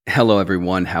Hello,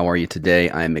 everyone. How are you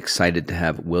today? I'm excited to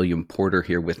have William Porter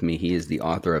here with me. He is the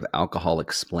author of Alcohol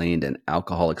Explained and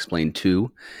Alcohol Explained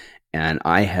 2. And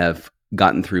I have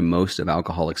gotten through most of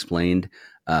Alcohol Explained,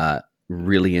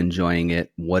 really enjoying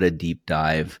it. What a deep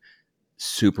dive.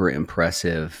 Super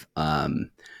impressive.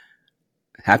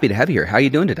 Happy to have you here. How are you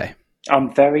doing today?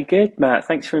 I'm very good, Matt.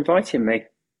 Thanks for inviting me.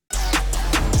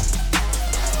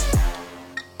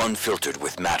 Unfiltered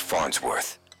with Matt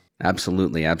Farnsworth.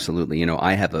 Absolutely, absolutely. You know,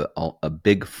 I have a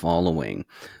big following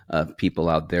of people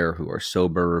out there who are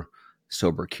sober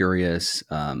curious,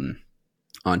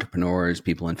 entrepreneurs,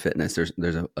 people in fitness.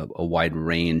 There's a wide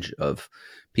range of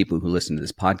people who listen to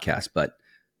this podcast, but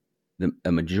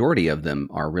a majority of them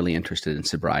are really interested in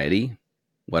sobriety,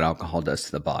 what alcohol does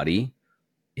to the body,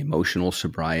 emotional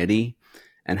sobriety,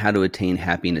 and how to attain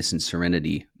happiness and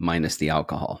serenity minus the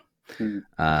alcohol. Mm.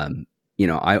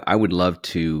 I would love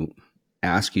to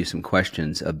ask you some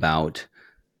questions about,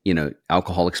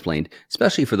 Alcohol Explained,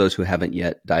 especially for those who haven't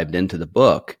yet dived into the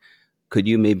book. Could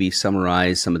you maybe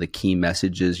summarize some of the key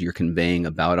messages you're conveying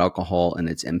about alcohol and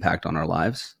its impact on our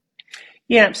lives?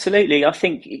 Yeah, absolutely. I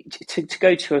think to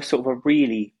go to a sort of a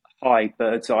really high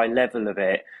bird's eye level of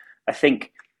it, I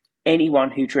think anyone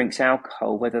who drinks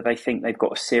alcohol, whether they think they've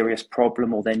got a serious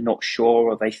problem or they're not sure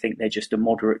or they think they're just a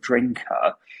moderate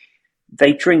drinker,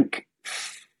 they drink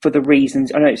for the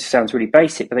reasons, I know it sounds really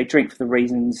basic, but they drink for the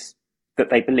reasons that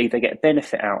they believe they get a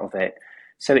benefit out of it.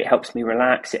 So it helps me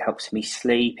relax, it helps me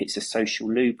sleep, it's a social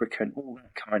lubricant, all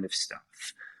that kind of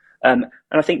stuff. And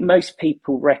I think most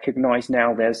people recognise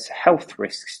now there's health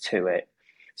risks to it.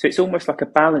 So it's almost like a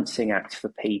balancing act for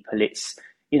people. It's,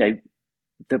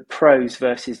 the pros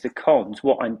versus the cons,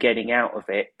 what I'm getting out of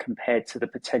it compared to the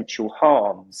potential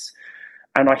harms.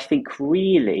 And I think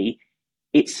really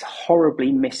it's horribly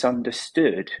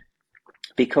misunderstood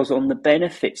because on the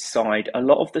benefits side, a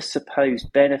lot of the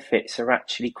supposed benefits are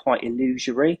actually quite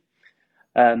illusory.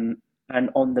 And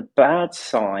on the bad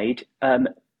side,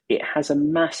 it has a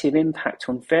massive impact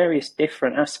on various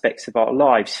different aspects of our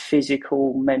lives,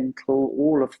 physical, mental,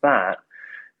 all of that,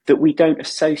 that we don't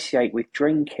associate with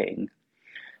drinking.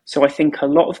 So I think a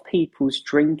lot of people's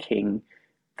drinking,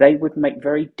 they would make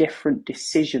very different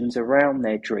decisions around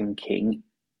their drinking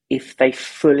if they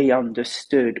fully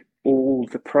understood all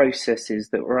the processes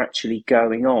that were actually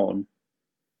going on.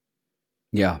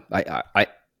 Yeah,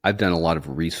 I've done a lot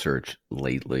of research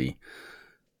lately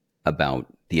about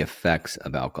the effects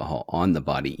of alcohol on the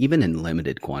body, even in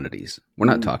limited quantities. We're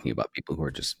not Mm, talking about people who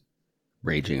are just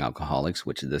raging alcoholics,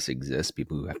 which this exists,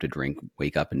 people who have to drink,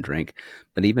 wake up and drink,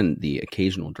 but even the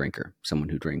occasional drinker, someone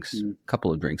who drinks mm, a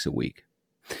couple of drinks a week,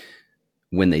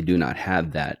 when they do not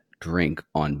have that drink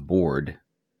on board,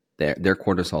 their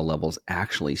cortisol levels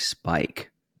actually spike,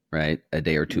 right? A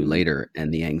day or two mm. later,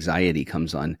 and the anxiety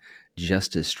comes on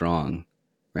just as strong,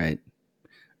 right?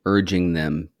 Urging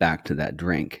them back to that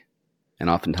drink.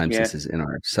 And oftentimes Yeah. this is in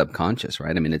our subconscious,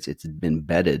 right? I mean, it's been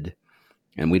embedded,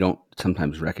 and we don't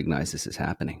sometimes recognize this is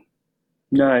happening.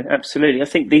 No, absolutely. I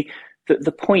think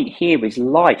the point here is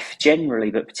life generally,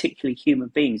 but particularly human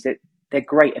beings, that they're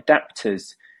great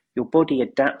adapters. Your body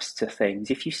adapts to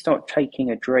things. If you start taking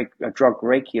a drug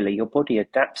regularly, your body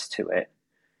adapts to it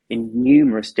in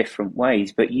numerous different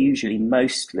ways, but usually,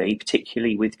 mostly,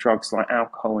 particularly with drugs like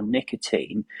alcohol and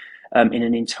nicotine, in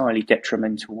an entirely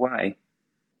detrimental way.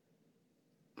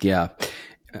 Yeah,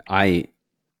 I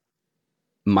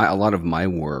my a lot of my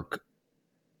work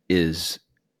is,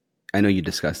 I know you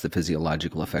discussed the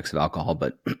physiological effects of alcohol,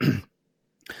 but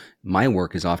my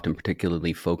work is often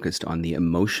particularly focused on the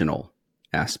emotional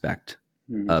aspect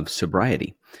Mm. of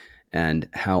sobriety and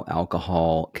how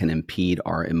alcohol can impede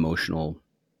our emotional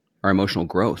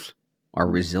growth, our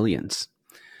Mm. resilience.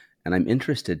 And I'm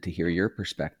interested to hear your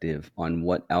perspective on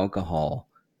what alcohol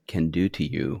can do to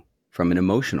you from an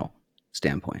emotional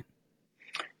standpoint.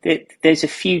 There's a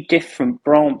few different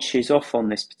branches off on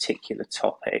this particular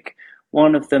topic.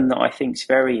 One of them that I think is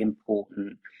very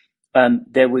important.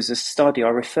 There was a study, I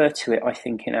refer to it, I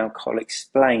think, in Alcohol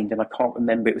Explained, and I can't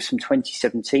remember, it was from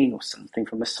 2017 or something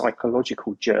from a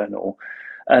psychological journal.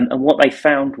 And what they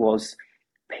found was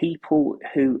people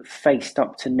who faced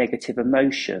up to negative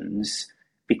emotions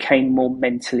became more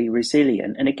mentally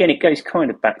resilient. And again, it goes kind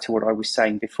of back to what I was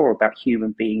saying before about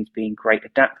human beings being great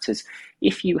adapters.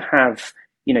 If you have,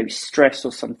 stress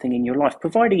or something in your life,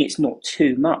 providing it's not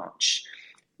too much,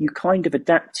 you kind of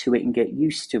adapt to it and get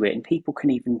used to it. And people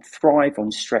can even thrive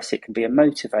on stress. It can be a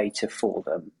motivator for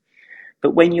them.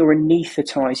 But when you're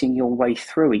anesthetizing your way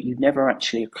through it, you never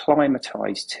actually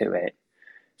acclimatize to it.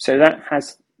 So that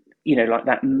has, like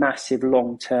that massive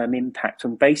long term impact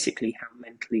on basically how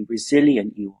mentally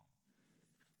resilient you are.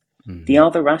 The Hmm.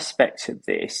 other aspect of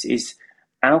this is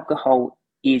alcohol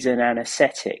is an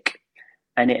anesthetic,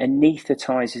 and it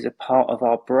anesthetizes a part of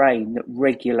our brain that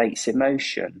regulates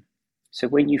emotion. So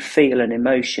when you feel an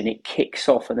emotion, it kicks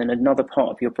off, and then another part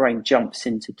of your brain jumps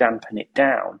in to dampen it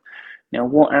down. Now,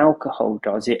 what alcohol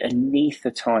does, it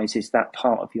anesthetizes that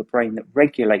part of your brain that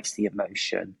regulates the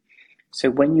emotion. So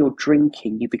when you're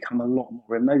drinking, you become a lot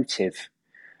more emotive.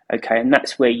 Okay, and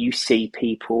that's where you see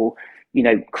people,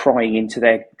 crying into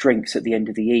their drinks at the end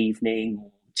of the evening,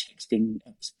 or texting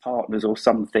ex-partners or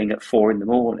something at 4 in the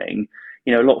morning.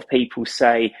 A lot of people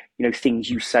say, things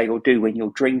you say or do when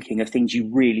you're drinking are things you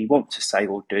really want to say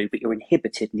or do, but you're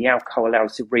inhibited and the alcohol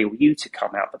allows the real you to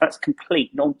come out. But that's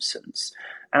complete nonsense.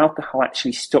 Alcohol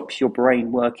actually stops your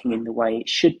brain working in the way it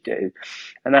should do.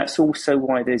 And that's also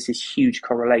why there's this huge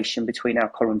correlation between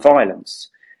alcohol and violence.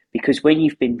 Because when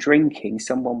you've been drinking,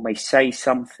 someone may say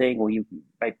something or you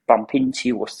may bump into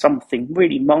you or something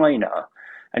really minor.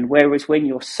 And whereas when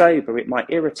you're sober, it might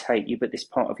irritate you, but this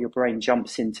part of your brain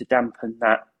jumps in to dampen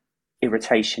that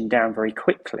irritation down very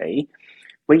quickly.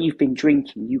 When you've been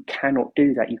drinking, you cannot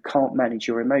do that. You can't manage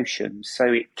your emotions. So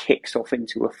it kicks off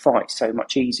into a fight so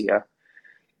much easier.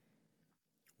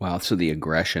 Wow. So the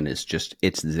aggression is just,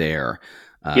 it's there.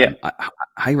 Yeah.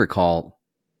 I recall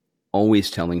always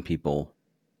telling people,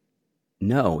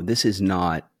 no, this is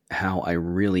not how I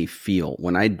really feel.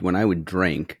 When I would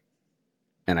drink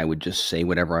and I would just say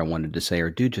whatever I wanted to say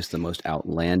or do just the most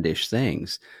outlandish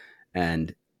things.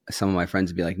 And some of my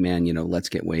friends would be like, man, let's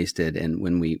get wasted. And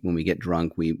when we get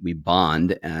drunk, we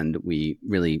bond and we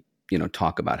really,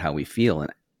 talk about how we feel.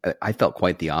 And I felt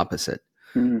quite the opposite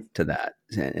Mm. to that.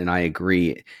 And I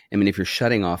agree. I mean, if you're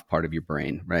shutting off part of your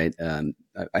brain, right?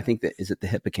 I think that, is it the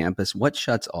hippocampus? What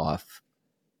shuts off?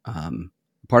 Um,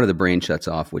 Part of the brain shuts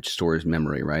off, which stores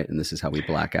memory, right? And this is how we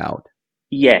black out.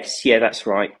 Yes, yeah, that's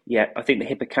right. Yeah, I think the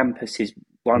hippocampus is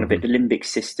one of it. Hmm. The limbic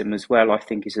system as well, I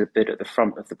think, is a bit at the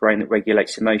front of the brain that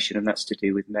regulates emotion, and that's to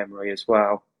do with memory as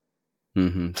well.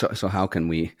 Hmm. So how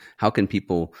can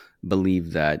people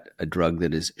believe that a drug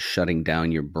that is shutting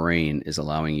down your brain is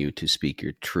allowing you to speak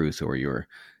your truth or your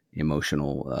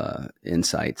emotional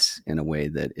insights in a way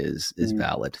that is Mm,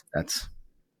 valid?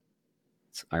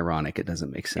 It's ironic. It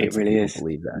doesn't make it sense that really people is.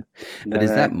 believe that. But No,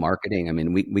 is that no. marketing? I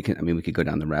mean, we could go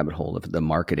down the rabbit hole of the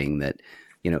marketing that,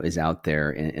 is out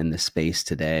there in the space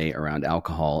today around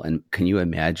alcohol. And can you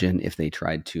imagine if they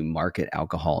tried to market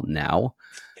alcohol now,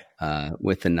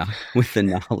 with the with the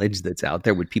knowledge that's out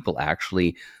there? Would people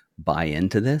actually buy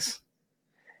into this?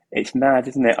 It's mad,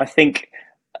 isn't it? I think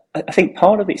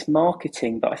part of it's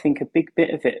marketing, but I think a big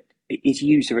bit of it is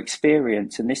user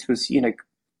experience. And this was,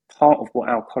 part of what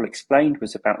Alcohol Explained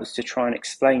was about, was to try and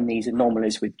explain these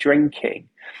anomalies with drinking.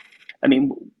 I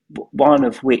mean, one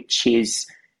of which is,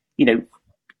 you know,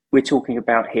 we're talking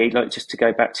about here, like, just to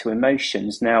go back to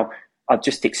emotions. Now, I've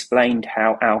just explained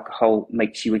how alcohol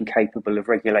makes you incapable of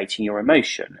regulating your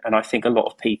emotion. And I think a lot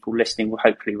of people listening will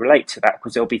hopefully relate to that,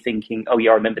 because they'll be thinking, oh,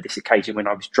 yeah, I remember this occasion when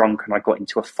I was drunk and I got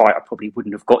into a fight I probably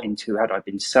wouldn't have got into had I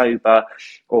been sober.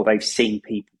 Or they've seen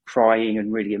people crying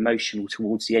and really emotional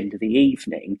towards the end of the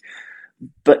evening.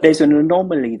 But there's an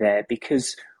anomaly there,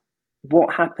 because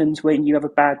what happens when you have a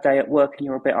bad day at work and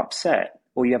you're a bit upset,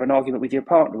 or you have an argument with your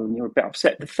partner and you're a bit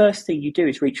upset? The first thing you do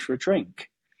is reach for a drink.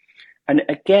 And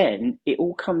again, it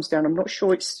all comes down, I'm not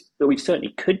sure it's that we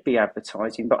certainly could be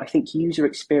advertising, but I think user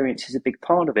experience is a big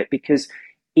part of it, because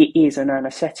it is an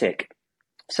anesthetic.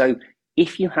 So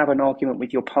if you have an argument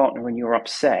with your partner and you're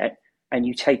upset and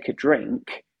you take a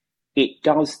drink, it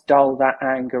does dull that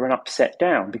anger and upset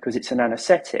down because it's an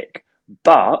anesthetic.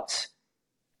 But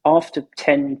after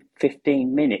 10,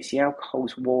 15 minutes, the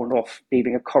alcohol's worn off,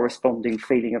 leaving a corresponding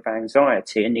feeling of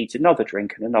anxiety, and needs another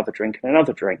drink and another drink and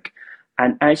another drink.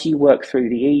 And as you work through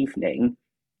the evening,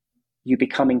 you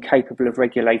become incapable of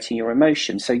regulating your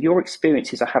emotions. So your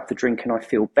experience is, I have the drink and I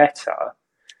feel better.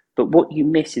 But what you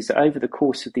miss is that over the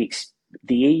course of the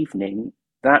evening,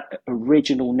 that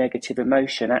original negative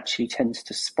emotion actually tends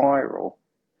to spiral.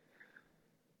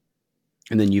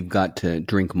 And then you've got to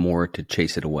drink more to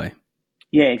chase it away.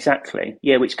 Yeah, exactly.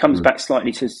 Yeah, which comes Mm. back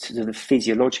slightly to the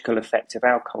physiological effect of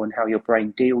alcohol and how your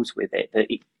brain deals with it, that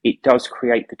it does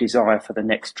create the desire for the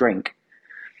next drink.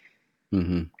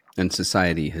 Hmm. And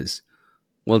society has,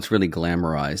 well, it's really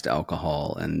glamorized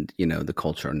alcohol, and the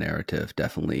cultural narrative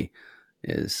definitely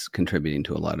is contributing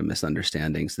to a lot of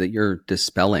misunderstandings that you're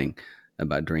dispelling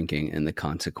about drinking and the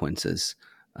consequences,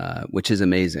 which is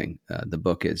amazing. The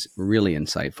book is really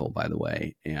insightful, by the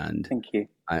way, and Thank you.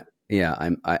 I, yeah,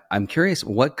 I'm curious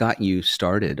what got you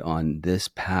started on this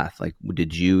path. Like,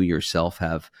 did you yourself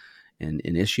have an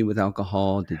issue with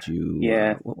alcohol? Did you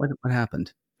Yeah. what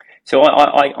happened? So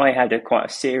I had quite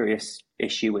a serious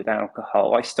issue with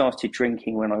alcohol. I started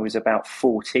drinking when I was about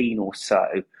 14 or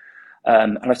so.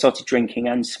 And I started drinking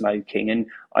and smoking. And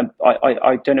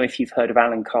I don't know if you've heard of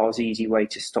Alan Carr's Easy Way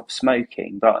to Stop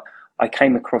Smoking, but I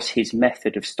came across his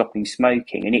method of stopping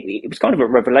smoking. And it was kind of a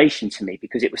revelation to me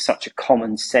because it was such a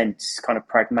common sense, kind of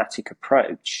pragmatic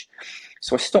approach.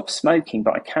 So I stopped smoking,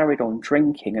 but I carried on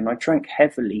drinking, and I drank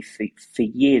heavily for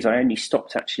years. I only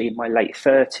stopped actually in my late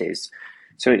 30s.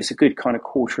 So it's a good kind of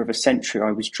quarter of a century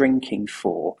I was drinking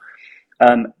for.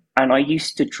 And I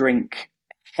used to drink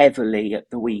heavily at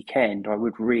the weekend. I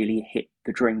would really hit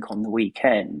the drink on the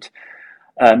weekend.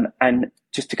 And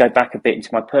just to go back a bit into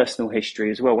my personal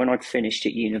history as well, when I'd finished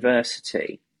at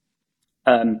university,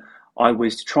 I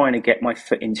was trying to get my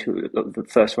foot into the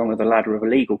first rung of the ladder of a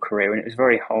legal career, and it was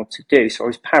very hard to do. So I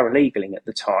was paralegaling at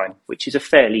the time, which is a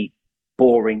fairly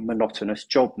boring, monotonous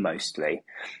job mostly,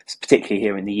 particularly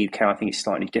here in the UK. I think it's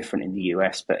slightly different in the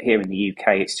US, but here in the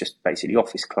UK, it's just basically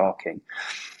office clerking.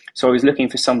 So I was looking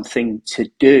for something to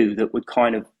do that would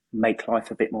kind of make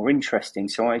life a bit more interesting.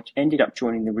 So I ended up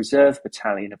joining the reserve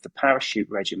battalion of the parachute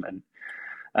regiment,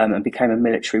 and became a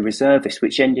military reservist,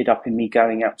 which ended up in me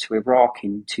going out to Iraq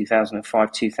in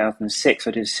 2005, 2006.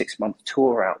 I did a 6-month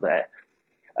tour out there.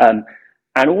 And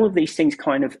all of these things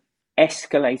kind of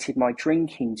escalated my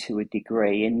drinking to a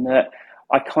degree, in that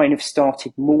I kind of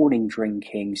started morning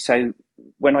drinking. So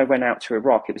when I went out to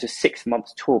Iraq, it was a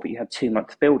 6-month tour, but you had 2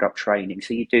 month build-up training.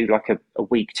 So you do like a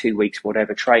week, 2 weeks,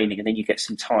 whatever training, and then you get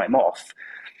some time off.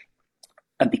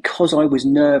 And because I was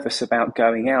nervous about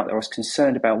going out there, I was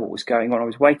concerned about what was going on. I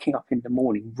was waking up in the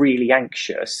morning really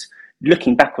anxious.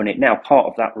 Looking back on it now, part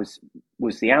of that was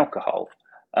the alcohol.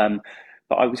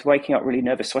 But I was waking up really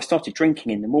nervous. So I started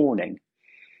drinking in the morning.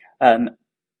 And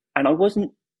I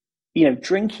wasn't,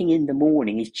 drinking in the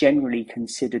morning is generally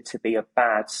considered to be a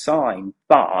bad sign.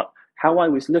 But how I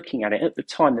was looking at it at the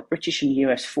time, the British and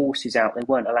US forces out there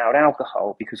weren't allowed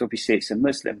alcohol because obviously it's a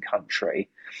Muslim country.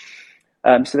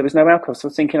 So there was no alcohol. So I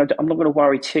was thinking, I'm not going to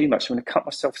worry too much. I'm going to cut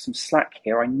myself some slack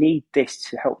here. I need this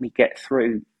to help me get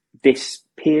through this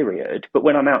period. But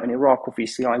when I'm out in Iraq,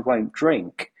 obviously I won't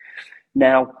drink.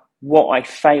 Now, what I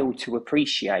failed to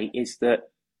appreciate is that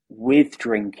with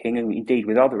drinking, and indeed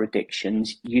with other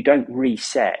addictions, you don't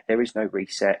reset. There is no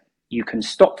reset. You can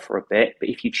stop for a bit, but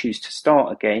if you choose to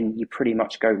start again, you pretty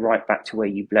much go right back to where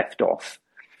you've left off.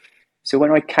 So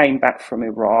when I came back from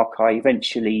Iraq, I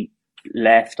eventually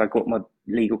left. I got my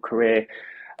legal career,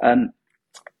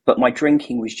 but my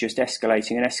drinking was just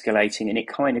escalating and escalating, and it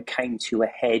kind of came to a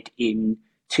head in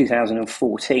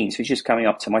 2014. So it's just coming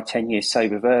up to my 10-year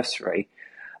soberversary.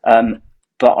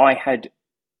 But I had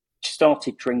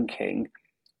started drinking.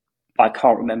 I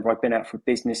can't remember. I'd been out for a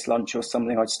business lunch or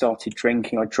something. I'd started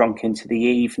drinking. I'd drunk into the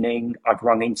evening. I'd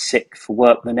rung in sick for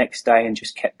work the next day and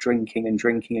just kept drinking and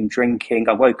drinking and drinking.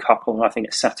 I woke up on, I think,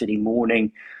 a Saturday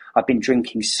morning. I'd been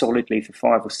drinking solidly for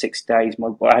 5 or 6 days.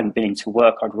 I hadn't been into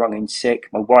work. I'd rung in sick.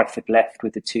 My wife had left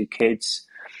with the 2 kids.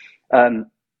 And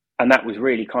that was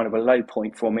really kind of a low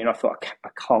point for me. And I thought, I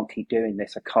can't keep doing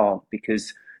this. I can't,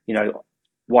 because,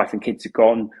 wife and kids are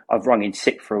gone. I've rung in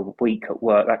sick for a week at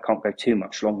work. That can't go too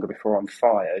much longer before I'm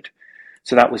fired.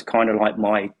 So that was kind of like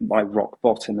my rock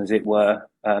bottom, as it were.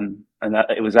 And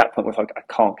it was that point where I thought,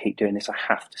 I can't keep doing this. I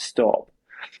have to stop.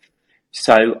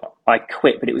 So I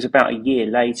quit, but it was about a year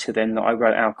later then that I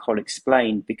wrote Alcohol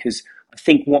Explained, because I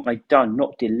think what I'd done,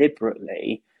 not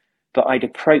deliberately, but I'd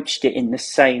approached it in the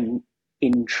same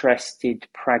interested,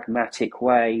 pragmatic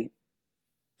way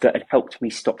that had helped me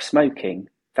stop smoking.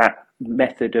 That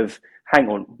method of, hang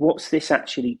on, what's this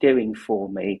actually doing for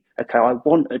me? Okay, I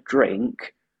want a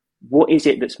drink. What is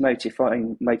it that's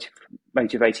motivating me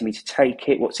to take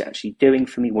it? What's it actually doing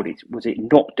for me? What was it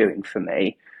not doing for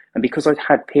me? And because I'd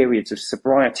had periods of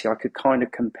sobriety, I could kind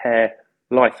of compare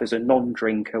life as a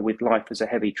non-drinker with life as a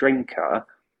heavy drinker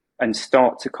and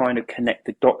start to kind of connect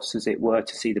the dots, as it were,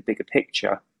 to see the bigger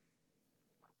picture.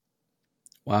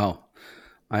 Wow.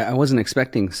 I wasn't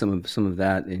expecting some of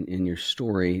that in your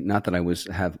story. Not that I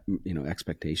have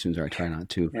expectations, or I try not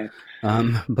to. Yeah.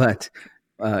 But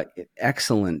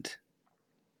excellent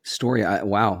story.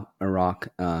 Wow, Iraq.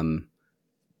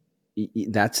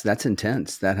 That's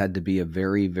intense. That had to be a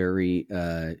very, very.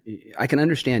 I can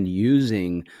understand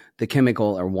using the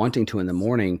chemical or wanting to in the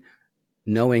morning,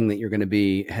 knowing that you're going to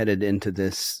be headed into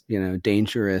this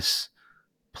dangerous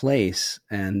place,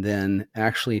 and then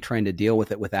actually trying to deal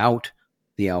with it without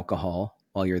the alcohol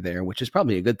while you're there, which is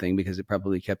probably a good thing because it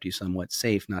probably kept you somewhat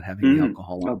safe not having the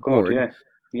alcohol on board.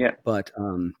 Yeah. But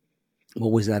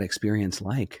what was that experience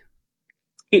like?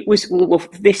 It was, well,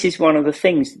 this is one of the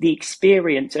things, the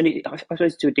experience, and I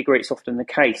suppose to a degree it's often the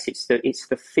case, it's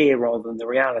the fear rather than the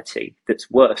reality that's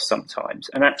worse sometimes.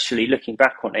 And actually looking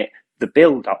back on it, the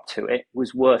build up to it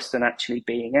was worse than actually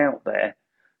being out there.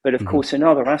 But of Hmm. course,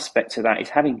 another aspect to that is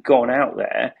having gone out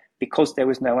there, because there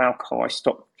was no alcohol, I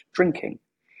stopped drinking.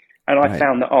 And I Right.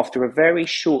 found that after a very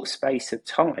short space of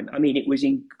time, I mean, it was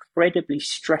incredibly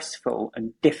stressful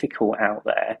and difficult out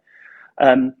there.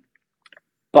 Um,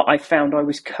 but I found I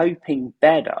was coping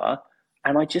better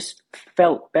and I just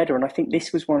felt better. And I think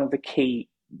this was one of the key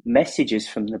messages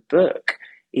from the book,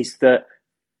 is that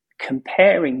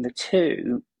comparing the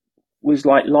two was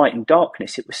like light and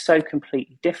darkness. It was so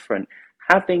completely different.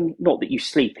 Having, not that you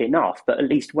sleep enough, but at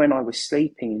least when I was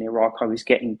sleeping in Iraq, I was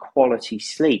getting quality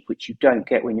sleep, which you don't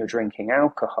get when you're drinking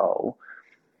alcohol,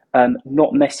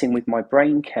 not messing with my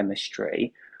brain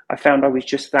chemistry. I found I was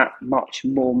just that much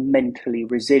more mentally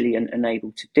resilient and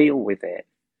able to deal with it.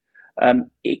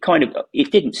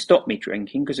 It didn't stop me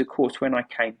drinking, because of course when I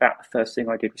came back, the first thing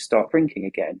I did was start drinking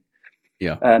again.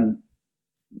 Yeah. Um,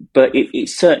 but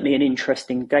it's certainly an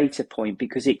interesting data point,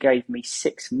 because it gave me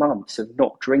 6 months of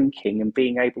not drinking and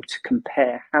being able to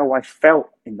compare how I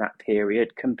felt in that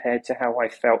period compared to how I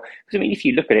felt. Because I mean, if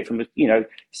you look at it from a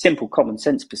simple common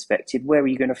sense perspective, where are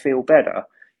you going to feel better?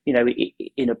 In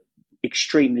a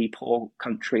extremely poor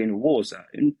country in a war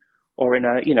zone, or in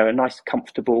a nice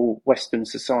comfortable Western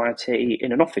society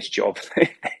in an office job.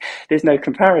 There's no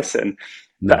comparison.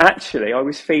 But No, actually, I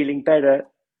was feeling better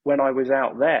when I was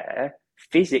out there,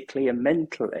 physically and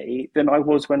mentally, than I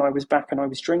was when I was back and I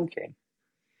was drinking.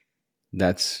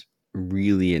 that's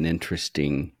really an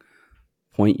interesting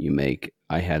point you make.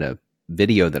 I had a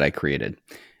video that I created,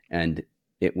 and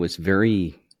it was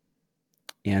very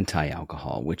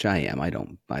anti-alcohol, which I am. I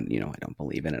don't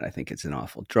believe in it. I think it's an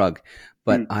awful drug.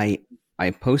 But Mm. I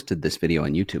posted this video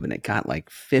on YouTube, and it got like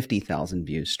 50,000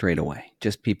 views straight away.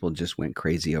 Just people just went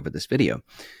crazy over this video,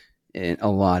 and a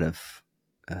lot of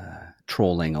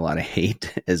trolling, a lot of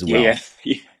hate as Yeah, well.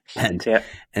 yeah, And yeah.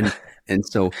 and and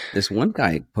so this one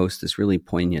guy posts this really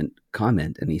poignant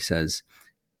comment, and he says,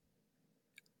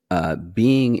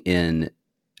 being in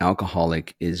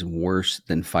alcoholic is worse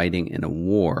than fighting in a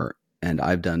war, and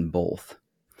I've done both.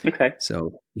 Okay.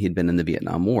 So he had been in the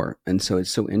Vietnam War. And so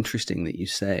it's so interesting that you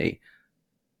say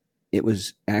it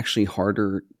was actually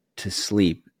harder to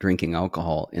sleep drinking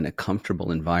alcohol in a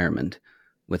comfortable environment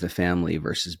with a family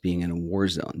versus being in a war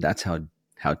zone. That's how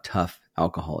tough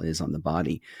alcohol is on the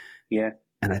body. Yeah.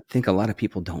 And I think a lot of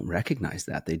people don't recognize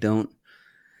that. They don't.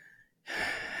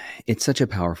 It's such a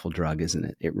powerful drug, isn't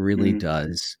it? It really Mm.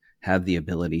 does have the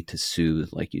ability to soothe,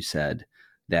 like you said,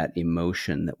 that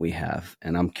emotion that we have.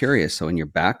 And I'm curious, so in your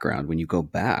background, when you go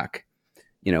back,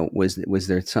 was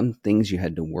there some things you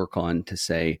had to work on to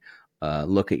say,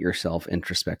 look at yourself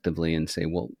introspectively and say,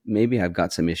 well, maybe I've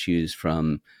got some issues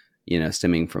from,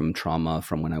 stemming from trauma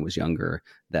from when I was younger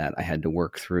that I had to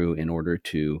work through in order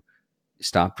to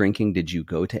stop drinking? Did you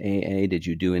go to AA? Did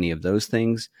you do any of those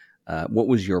things? What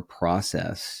was your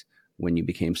process when you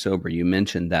became sober? You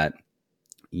mentioned that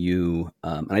and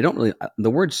I don't really, the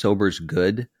word sober is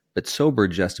good, but sober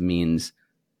just means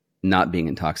not being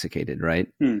intoxicated,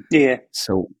 right? Mm. Yeah.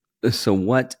 So, so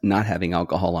what, not having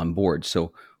alcohol on board.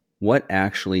 So what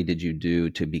actually did you do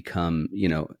to become,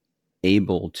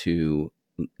 able to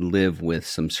live with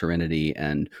some serenity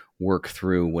and work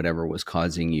through whatever was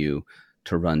causing you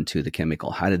to run to the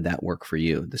chemical? How did that work for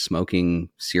you? The smoking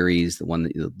series, the one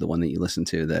that you listened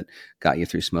to that got you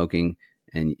through smoking,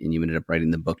 and you ended up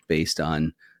writing the book based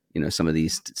on, some of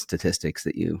these statistics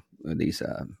that these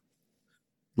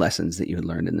lessons that you had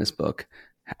learned in this book.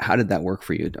 How did that work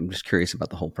for you? I'm just curious about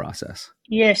the whole process.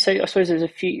 Yeah, so I suppose there's a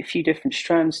few different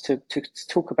strands to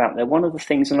talk about there. One of the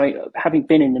things, and having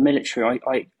been in the military,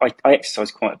 I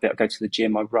exercise quite a bit. I go to the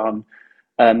gym, I run,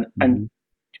 and Mm-hmm.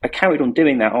 I carried on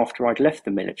doing that after I'd left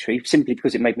the military, simply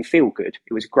because it made me feel good.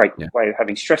 It was a great Yeah. way of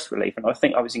having stress relief, and I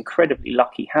think I was incredibly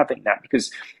lucky having that,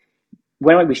 because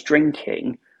when I was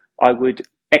drinking, I would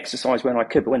exercise when I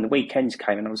could, but when the weekends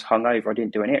came and I was hungover, I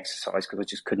didn't do any exercise because I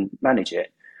just couldn't manage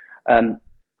it. Um,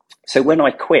 so when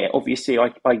I quit, obviously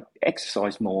I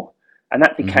exercised more, and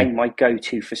that Mm-hmm. became my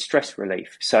go-to for stress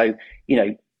relief. So like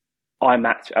you, I'm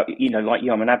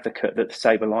an advocate that the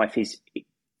sober life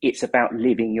it's about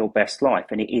living your best life,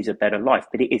 and it is a better life,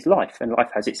 but it is life, and life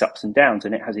has its ups and downs,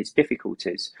 and it has its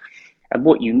difficulties. And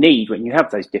what you need when you have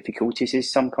those difficulties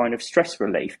is some kind of stress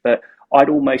relief. But I'd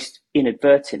almost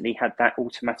inadvertently had that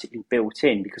automatically built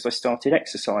in, because I started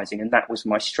exercising, and that was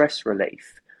my stress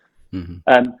relief. Mm-hmm.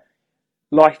 Um,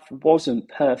 Life wasn't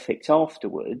perfect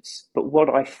afterwards, but what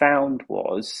I found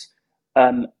was,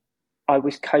 um, I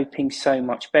was coping so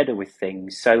much better with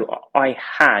things. So I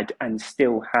had and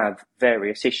still have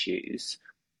various issues.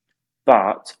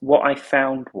 But what I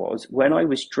found was when I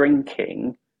was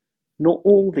drinking, not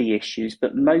all the issues,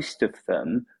 but most of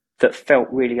them that felt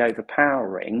really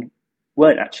overpowering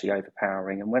weren't actually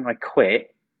overpowering. And when I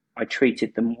quit, I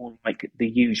treated them more like the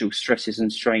usual stresses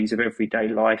and strains of everyday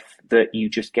life that you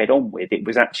just get on with. It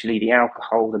was actually the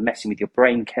alcohol, the messing with your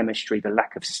brain chemistry, the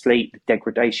lack of sleep, the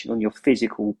degradation on your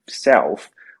physical self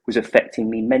was affecting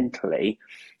me mentally.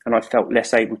 And I felt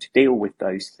less able to deal with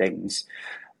those things.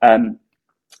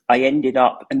 I ended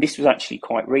up, and this was actually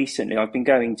quite recently, I've been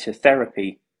going to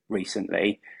therapy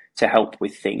recently to help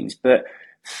with things. But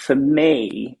for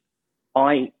me,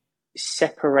 I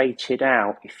separated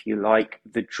out, if you like,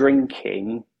 the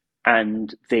drinking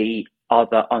and the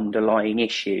other underlying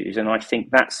issues. And I think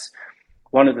that's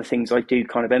one of the things I do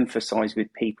kind of emphasize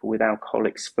with people with Alcohol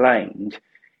Explained.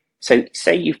 So,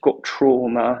 say you've got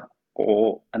trauma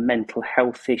or a mental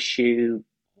health issue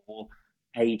or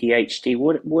ADHD,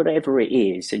 whatever it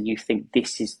is, and you think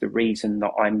this is the reason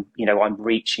that I'm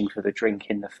reaching for the drink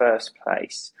in the first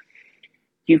place.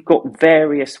 You've got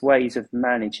various ways of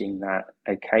managing that.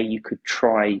 Okay, you could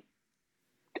try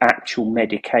actual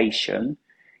medication,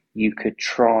 you could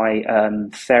try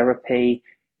therapy,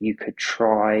 you could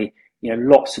try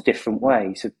lots of different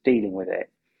ways of dealing with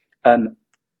it.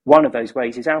 One of those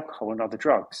ways is alcohol and other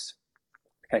drugs.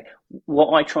 Okay,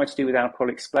 what I try to do with Alcohol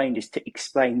Explained is to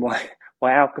explain why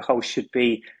alcohol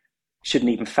shouldn't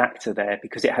even factor there,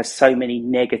 because it has so many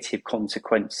negative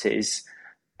consequences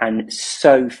and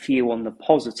so few on the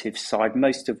positive side,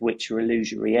 most of which are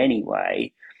illusory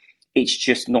anyway. It's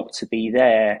just not to be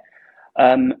there.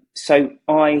 So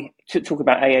to talk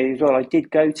about AA as well, I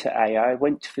did go to AA. I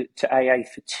went to AA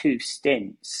for 2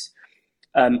 stints.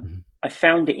 I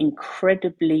found it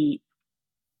incredibly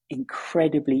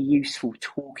useful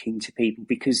talking to people,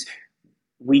 because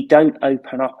we don't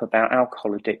open up about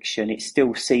alcohol addiction. It's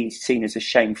still seen as a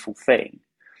shameful thing.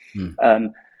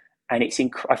 And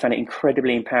I found it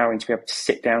incredibly empowering to be able to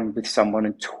sit down with someone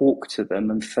and talk to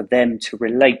them, and for them to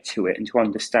relate to it and to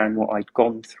understand what I'd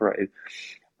gone through.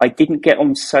 I didn't get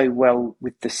on so well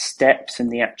with the steps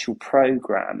and the actual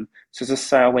program. So as I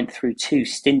say, I went through 2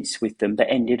 stints with them, but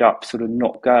ended up sort of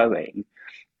not going.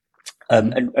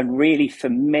 And really for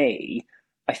me,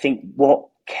 I think what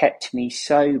kept me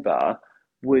sober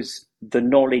was the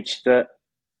knowledge that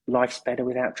life's better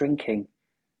without drinking.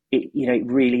 It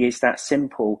really is that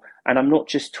simple. And I'm not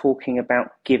just talking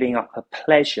about giving up a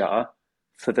pleasure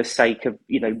for the sake of,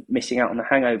 missing out on the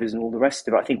hangovers and all the rest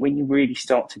of it. I think when you really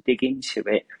start to dig into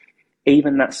it,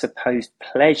 even that supposed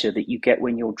pleasure that you get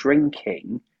when you're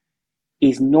drinking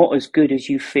is not as good as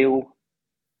you feel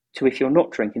to if you're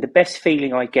not drinking. The best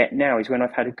feeling I get now is when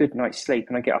I've had a good night's sleep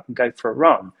and I get up and go for a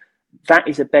run. That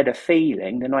is a better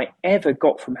feeling than I ever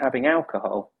got from having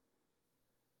alcohol.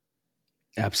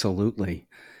 Absolutely.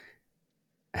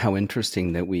 How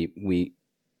interesting that well,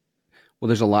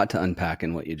 there's a lot to unpack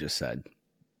in what you just said,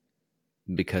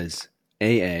 because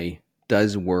AA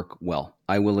does work well.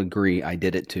 I will agree. I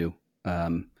did it too.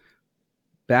 I've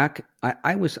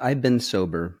been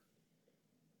sober.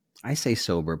 I say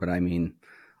sober, but I mean,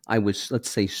 I was, let's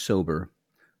say, sober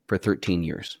for 13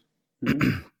 years.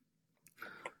 Mm-hmm.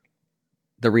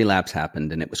 The relapse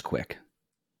happened and it was quick.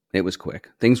 It was quick.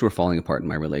 Things were falling apart in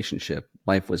my relationship.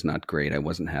 Life was not great. I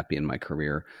wasn't happy in my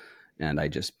career. And I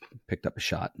just picked up a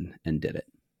shot and did it.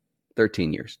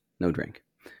 13 years, no drink.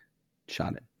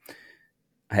 Shot it.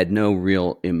 I had no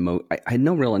real I had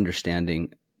no real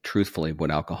understanding, truthfully, of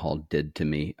what alcohol did to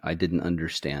me. I didn't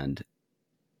understand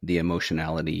the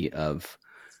emotionality of,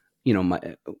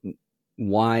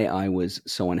 why I was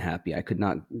so unhappy. I could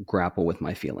not grapple with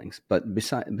my feelings. But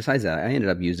besides that, I ended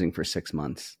up using for 6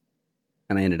 months,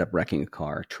 and I ended up wrecking a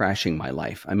car, trashing my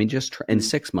life. I mean, just in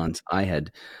 6 months, I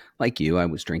had, like you, I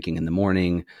was drinking in the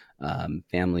morning.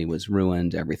 Family was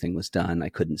ruined. Everything was done. I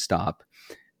couldn't stop.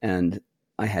 And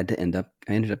I ended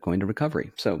up going to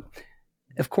recovery. So,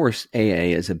 of course,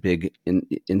 AA is a big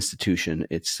institution.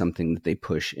 It's something that they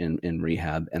push in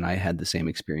rehab. And I had the same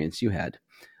experience you had.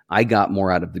 I got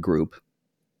more out of the group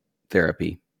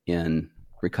therapy in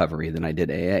recovery than I did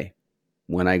AA.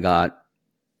 When I got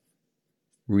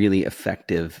really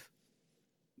effective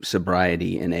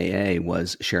sobriety in AA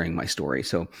was sharing my story.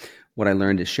 So what I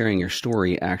learned is sharing your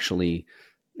story actually,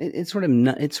 it sort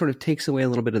of takes away a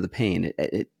little bit of the pain.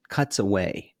 It cuts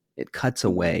away. It cuts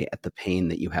away at the pain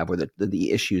that you have, or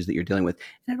the issues that you're dealing with.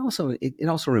 And it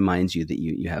also reminds you that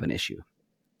you have an issue,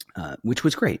 which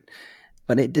was great.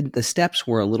 But the steps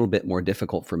were a little bit more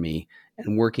difficult for me,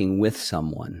 and working with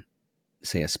someone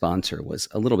say, a sponsor was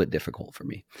a little bit difficult for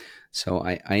me. So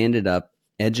I ended up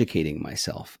educating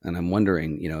myself. And I'm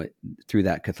wondering, through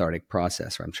that cathartic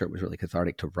process, or I'm sure it was really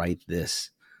cathartic to write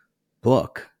this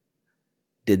book,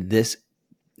 did this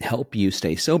help you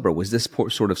stay sober? Was this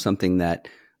sort of something that,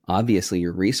 obviously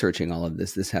you're researching all of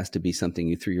this, this has to be something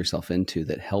you threw yourself into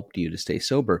that helped you to stay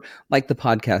sober, like the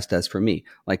podcast does for me,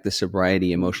 like the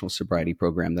sobriety, emotional sobriety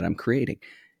program that I'm creating?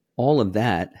 All of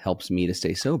that helps me to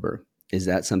stay sober. Is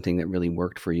that something that really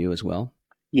worked for you as well?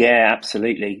 Yeah,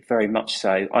 absolutely, very much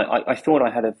so. I thought I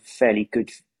had a fairly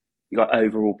good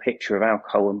overall picture of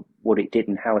alcohol and what it did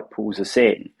and how it pulls us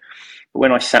in. But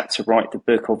when I sat to write the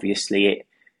book, obviously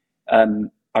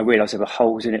I realised there were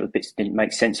holes in it, bits that didn't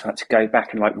make sense. So I had to go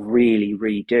back and really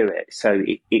redo it. So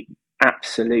it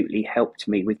absolutely helped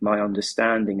me with my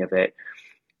understanding of it.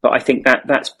 But I think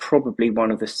that's probably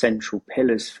one of the central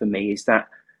pillars for me, is that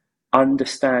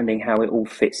understanding how it all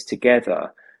fits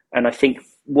together. And I think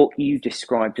what you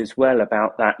described as well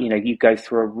about that, you go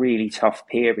through a really tough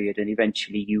period and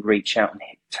eventually you reach out and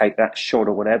take that shot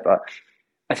or whatever.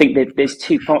 I think that there's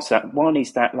two parts to that. One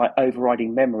is that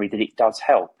overriding memory that it does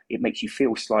help. It makes you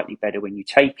feel slightly better when you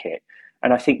take it.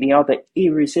 And I think the other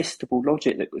irresistible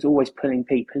logic that was always pulling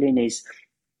people in is,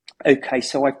 okay,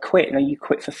 so I quit. You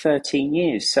quit for 13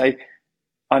 years. So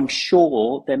I'm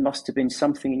sure there must have been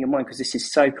something in your mind, because this is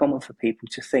so common for people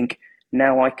to think,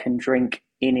 now I can drink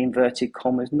in inverted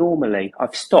commas normally.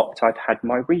 I've stopped. I've had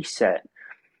my reset.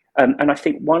 And I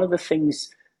think one of the things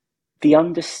the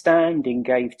understanding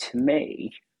gave to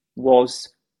me was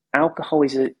alcohol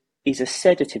is a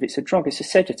sedative. It's a drug. It's a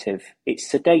sedative. It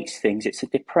sedates things. It's a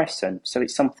depressant. So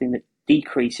it's something that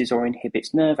decreases or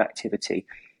inhibits nerve activity.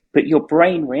 But your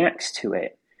brain reacts to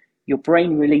it. Your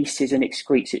brain releases and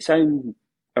excretes its own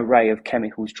array of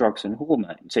chemicals, drugs, and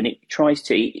hormones. And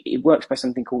it works by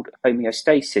something called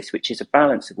homeostasis, which is a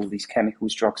balance of all these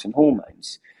chemicals, drugs, and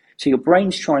hormones. So your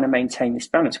brain's trying to maintain this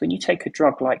balance. When you take a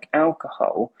drug like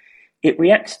alcohol, it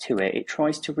reacts to it. It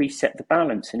tries to reset the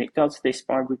balance, and it does this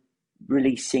by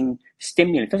releasing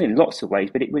stimulants. It does it in lots of ways,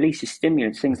 but it releases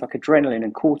stimulants, things like adrenaline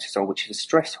and cortisol, which is a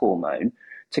stress hormone,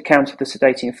 to counter the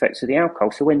sedating effects of the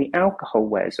alcohol. So when the alcohol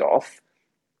wears off,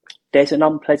 there's an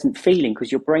unpleasant feeling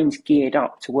because your brain's geared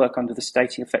up to work under the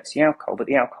sedating effects of the alcohol, but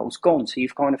the alcohol's gone, so you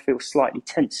kind of feel slightly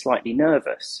tense, slightly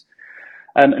nervous.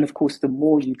 And of course, the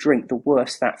more you drink, the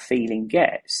worse that feeling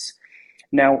gets.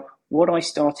 Now, what I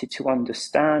started to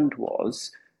understand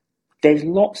was there's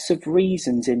lots of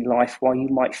reasons in life why you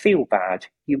might feel bad.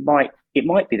 It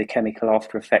might be the chemical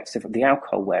after effects of the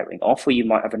alcohol wearing off, or you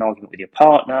might have an argument with your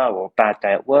partner or a bad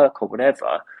day at work or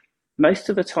whatever. Most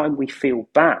of the time we feel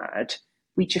bad,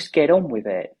 we just get on with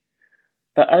it.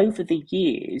 But over the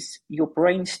years, your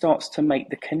brain starts to make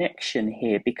the connection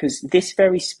here, because this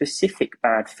very specific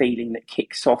bad feeling that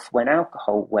kicks off when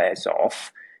alcohol wears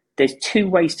off, there's two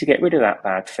ways to get rid of that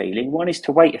bad feeling. One is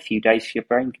to wait a few days for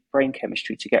your brain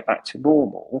chemistry to get back to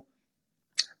normal.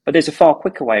 But there's a far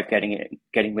quicker way of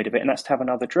getting rid of it, and that's to have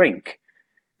another drink.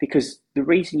 Because the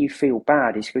reason you feel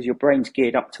bad is because your brain's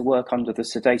geared up to work under the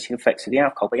sedating effects of the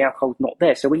alcohol, but the alcohol's not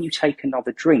there. So when you take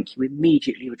another drink, you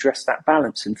immediately address that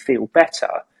balance and feel better.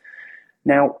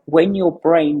 Now, when your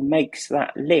brain makes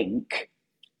that link,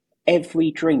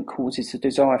 every drink causes a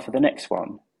desire for the next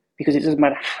one. Because it doesn't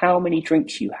matter how many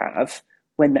drinks you have,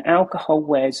 when the alcohol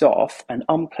wears off, an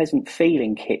unpleasant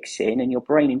feeling kicks in and your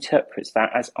brain interprets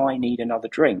that as, I need another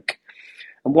drink.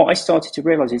 And what I started to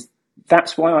realize is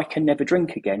that's why I can never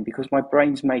drink again, because my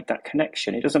brain's made that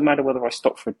connection. It doesn't matter whether I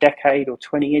stop for a decade or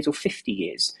 20 years or 50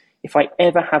 years. If I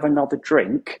ever have another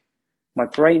drink, my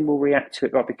brain will react to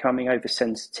it by becoming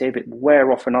oversensitive. It will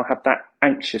wear off and I'll have that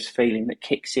anxious feeling that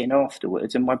kicks in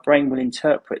afterwards. And my brain will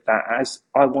interpret that as,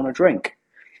 I want to drink.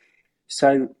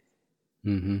 So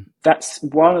that's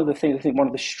one of the things, I think one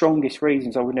of the strongest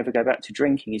reasons I would never go back to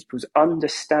drinking is because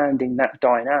understanding that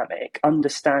dynamic,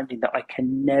 understanding that I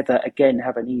can never again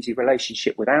have an easy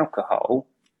relationship with alcohol,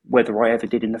 whether I ever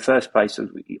did in the first place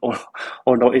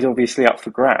or not is obviously up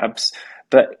for grabs,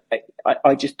 but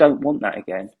I just don't want that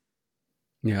again.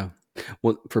 Yeah.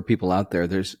 Well, for people out there,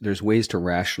 there's ways to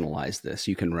rationalize this.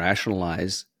 You can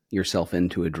rationalize yourself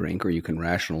into a drink, or you can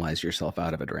rationalize yourself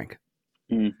out of a drink.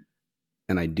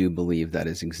 And I do believe that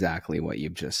is exactly what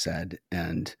you've just said.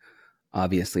 And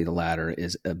obviously the latter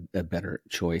is a better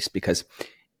choice, because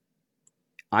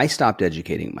I stopped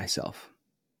educating myself.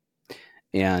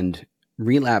 And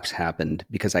relapse happened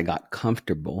because I got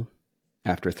comfortable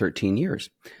after 13 years.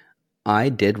 I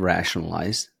did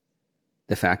rationalize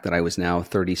the fact that I was now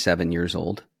 37 years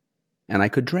old and I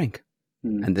could drink.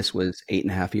 And this was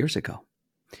 8.5 years ago.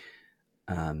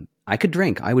 I could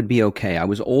drink. I would be okay. I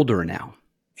was older now.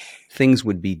 things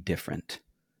would be different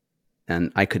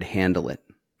and I could handle it,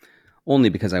 only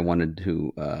because I wanted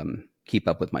to keep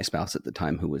up with my spouse at the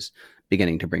time, who was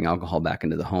beginning to bring alcohol back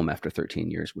into the home after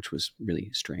 13 years, which was really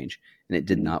strange. And it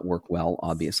did not work well,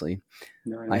 obviously.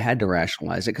 I had to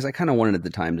rationalize it because I kind of wanted at the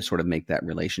time to sort of make that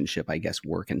relationship, I guess,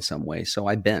 work in some way. So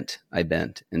I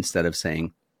bent instead of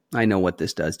saying, I know what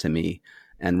this does to me,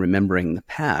 and remembering the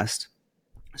past.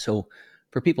 So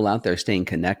for people out there, staying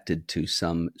connected to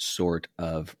some sort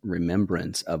of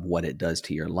remembrance of what it does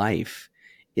to your life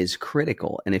is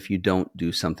critical. And if you don't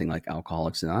do something like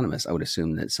Alcoholics Anonymous, I would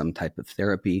assume that some type of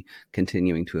therapy,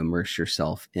 continuing to immerse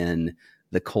yourself in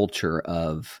the culture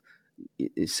of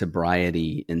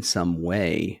sobriety in some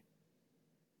way,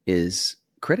 is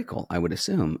critical, I would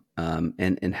assume.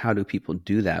 And how do people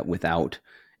do that without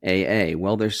AA?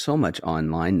 Well, there's so much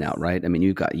online now, right? I mean,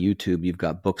 you've got YouTube, you've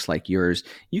got books like yours.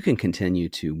 You can continue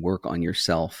to work on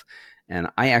yourself. And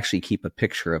I actually keep a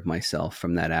picture of myself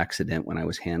from that accident when I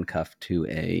was handcuffed to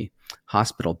a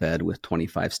hospital bed with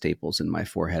 25 staples in my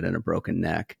forehead and a broken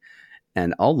neck.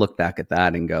 And I'll look back at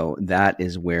that and go, that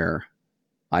is where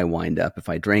I wind up if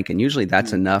I drink. And usually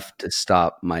that's enough to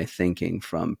stop my thinking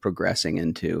from progressing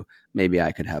into maybe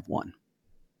I could have one.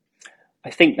 I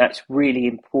think that's really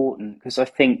important, because I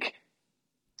think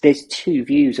there's two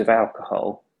views of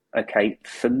alcohol. Okay,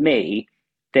 for me,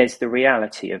 there's the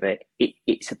reality of it.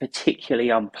 It's a particularly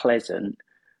unpleasant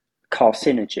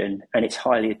carcinogen, and it's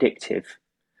highly addictive.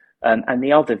 And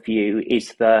the other view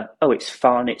is it's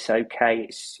fun, it's okay,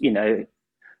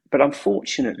 but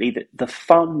unfortunately, the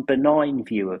fun, benign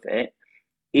view of it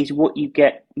is what you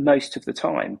get most of the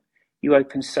time. You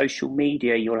open social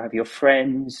media, you'll have your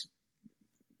friends,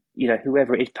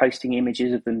 whoever it is, posting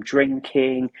images of them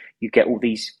drinking. You get all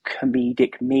these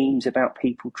comedic memes about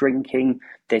people drinking.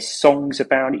 There's songs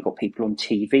about it. You've got people on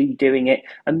TV doing it.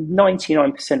 And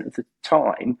 99% of the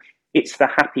time, it's the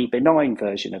happy, benign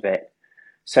version of it.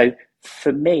 So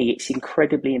for me, it's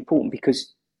incredibly important,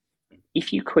 because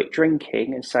if you quit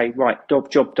drinking and say, right,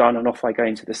 job done, and off I go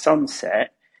into the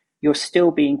sunset, you're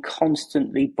still being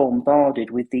constantly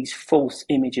bombarded with these false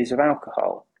images of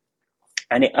alcohol.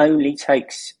 And it only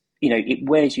takes, it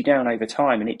wears you down over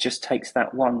time, and it just takes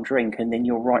that one drink, and then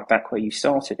you're right back where you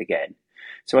started again.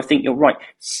 So I think you're right.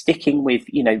 Sticking with,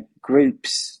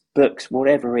 groups, books,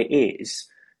 whatever it is,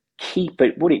 keep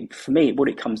it. What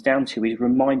it comes down to is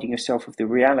reminding yourself of the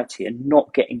reality and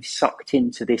not getting sucked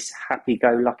into this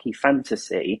happy-go-lucky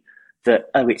fantasy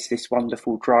that, it's this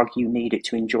wonderful drug, you need it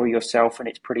to enjoy yourself, and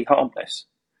it's pretty harmless.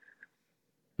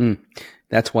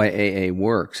 That's why AA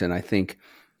works. And I think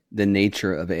the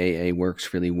nature of AA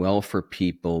works really well for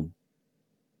people,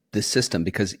 the system,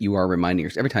 because you are reminding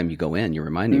yourself, every time you go in, you're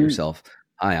reminding yourself,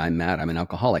 hi, I'm Matt, I'm an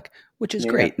alcoholic, which is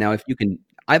great. Now, if you can,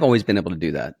 I've always been able to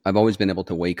do that. I've always been able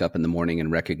to wake up in the morning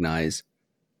and recognize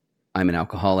I'm an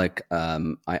alcoholic.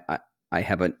 I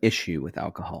have an issue with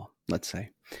alcohol, let's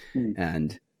say.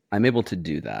 And I'm able to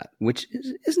do that, which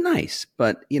is nice.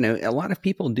 But, a lot of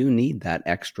people do need that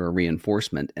extra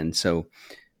reinforcement. And so,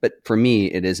 but for me,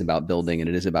 it is about building, and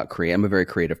it is about creating. I'm a very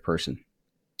creative person.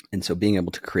 And so being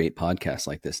able to create podcasts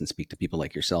like this and speak to people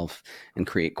like yourself and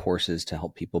create courses to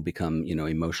help people become,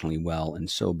 emotionally well and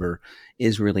sober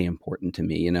is really important to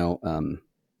me, and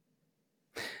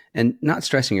not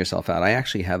stressing yourself out. I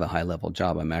actually have a high level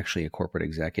job. I'm actually a corporate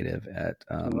executive at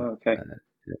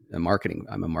a marketing.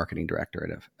 I'm a marketing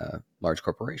director at a large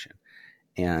corporation.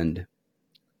 And,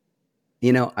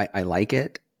 I like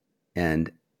it.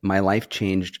 And my life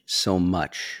changed so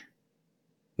much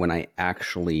when I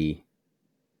actually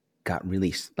got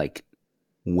really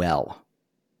well.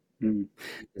 Does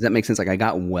that make sense? Like, I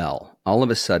got well. All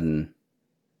of a sudden,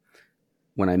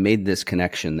 when I made this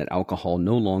connection that alcohol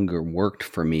no longer worked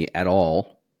for me at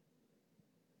all,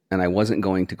 and I wasn't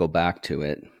going to go back to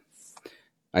it,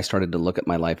 I started to look at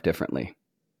my life differently,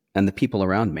 and the people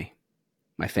around me,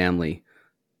 my family,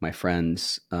 my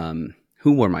friends,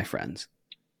 who were my friends.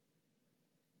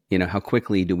 How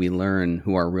quickly do we learn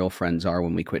who our real friends are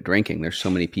when we quit drinking? There's so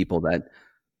many people that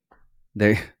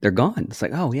they're gone. It's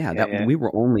like, oh yeah, we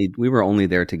were only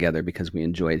there together because we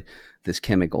enjoyed this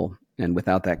chemical, and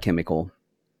without that chemical,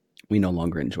 we no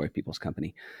longer enjoy people's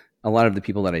company. A lot of the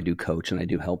people that I do coach and I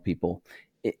do help people,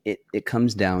 it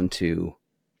comes down to,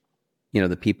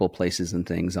 the people, places, and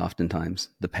things, oftentimes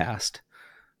the past.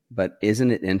 But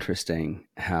isn't it interesting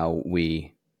how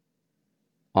we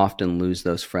often lose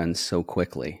those friends so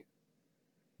quickly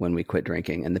when we quit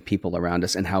drinking, and the people around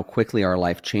us, and how quickly our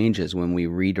life changes when we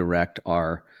redirect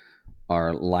our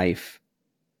life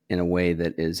in a way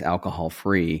that is alcohol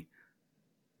free,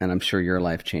 And I'm sure your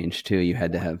life changed too. You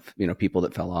had to have, people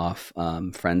that fell off,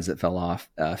 friends that fell off,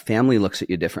 family looks at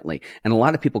you differently. And a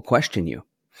lot of people question you.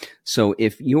 So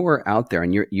if you're out there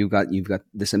and you've got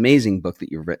this amazing book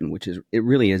that you've written, it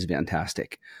really is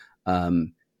fantastic.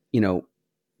 Um,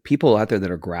 People out there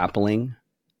that are grappling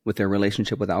with their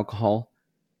relationship with alcohol,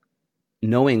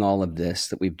 knowing all of this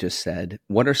that we've just said,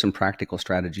 what are some practical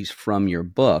strategies from your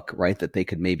book, right, that they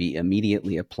could maybe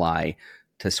immediately apply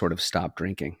to sort of stop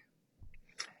drinking?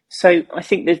 So I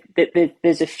think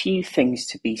there's a few things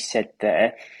to be said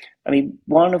there. I mean,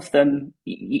 one of them,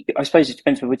 I suppose it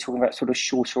depends whether we're talking about sort of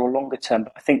shorter or longer term,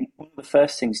 but I think one of the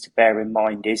first things to bear in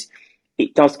mind is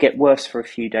it does get worse for a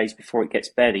few days before it gets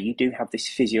better. You do have this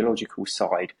physiological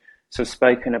side. So I've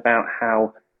spoken about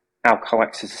how alcohol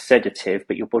acts as a sedative,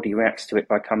 but your body reacts to it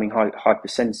by becoming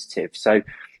hypersensitive. So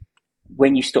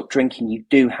when you stop drinking, you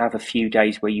do have a few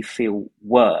days where you feel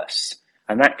worse.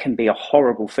 And that can be a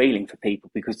horrible feeling for people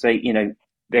because they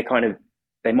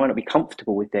might not be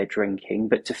comfortable with their drinking,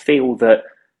 but to feel that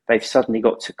they've suddenly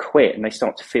got to quit and they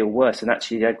start to feel worse and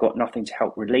actually they've got nothing to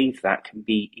help relieve that can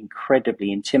be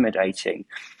incredibly intimidating.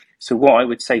 So what I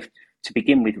would say to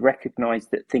begin with, recognize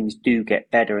that things do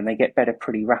get better and they get better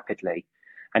pretty rapidly.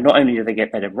 And not only do they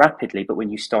get better rapidly, but when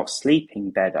you start sleeping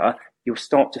better, you'll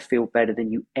start to feel better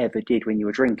than you ever did when you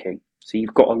were drinking. So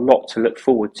you've got a lot to look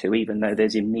forward to, even though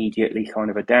there's immediately kind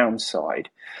of a downside.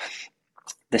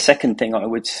 The second thing I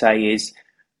would say is,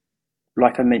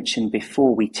 like I mentioned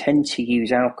before, we tend to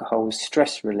use alcohol as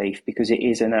stress relief because it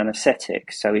is an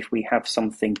anesthetic. So if we have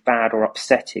something bad or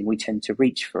upsetting, we tend to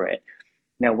reach for it.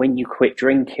 Now, when you quit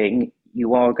drinking,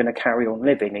 you are going to carry on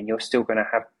living and you're still going to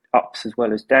have ups as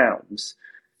well as downs.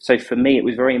 So for me, it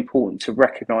was very important to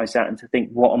recognize that and to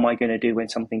think, what am I going to do when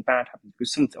something bad happens?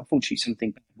 Because unfortunately,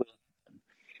 something bad will happen.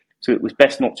 So it was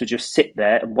best not to just sit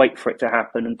there and wait for it to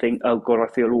happen and think, oh God, I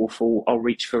feel awful. I'll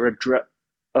reach for a drip.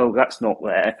 Oh, that's not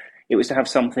there. It was to have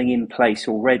something in place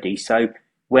already. So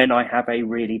when I have a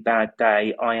really bad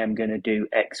day, I am going to do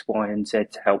X, Y, and Z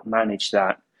to help manage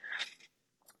that.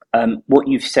 What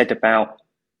you've said about,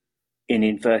 in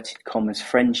inverted commas,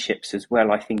 friendships as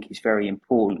well, I think is very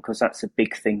important because that's a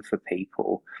big thing for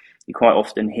people. You quite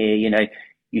often hear,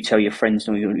 you tell your friends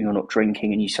no, you're not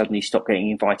drinking and you suddenly stop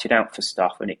getting invited out for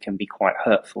stuff and it can be quite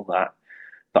hurtful, that.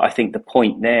 But I think the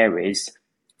point there is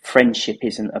friendship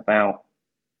isn't about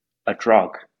a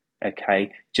drug,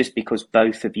 okay? Just because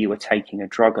both of you are taking a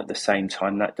drug at the same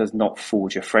time, that does not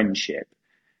forge a friendship.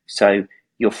 So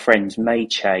your friends may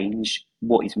change.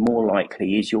 What is more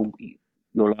likely is you'll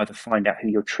either find out who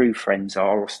your true friends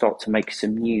are or start to make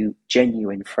some new,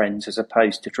 genuine friends as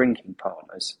opposed to drinking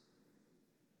partners.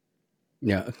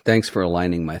 Yeah, thanks for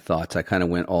aligning my thoughts. I kind of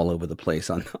went all over the place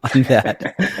on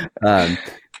that. um,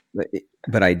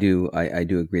 but I do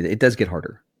agree that it does get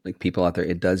harder. Like people out there,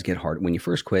 it does get harder. When you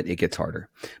first quit, it gets harder,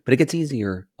 but it gets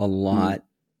easier a lot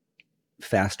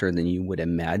faster than you would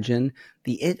imagine.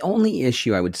 The only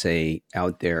issue I would say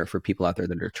out there for people out there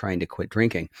that are trying to quit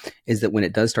drinking is that when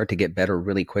it does start to get better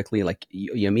really quickly, like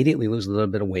you immediately lose a little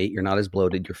bit of weight, you're not as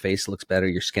bloated, your face looks better,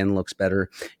 your skin looks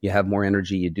better, you have more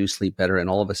energy, you do sleep better, and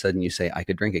all of a sudden you say, I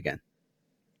could drink again.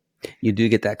 You do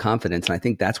get that confidence, and I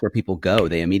think that's where people go.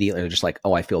 They immediately are just like,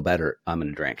 oh, I feel better, I'm going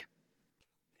to drink.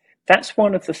 That's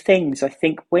one of the things I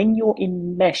think when you're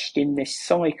enmeshed in this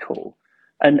cycle,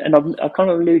 and I've kind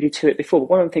of alluded to it before, but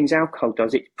one of the things alcohol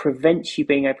does, it prevents you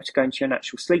being able to go into your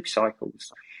natural sleep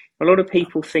cycles. A lot of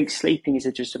people think sleeping is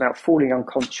just about falling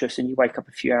unconscious and you wake up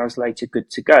a few hours later, good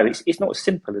to go. It's not as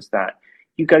simple as that.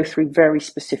 You go through very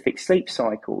specific sleep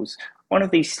cycles. One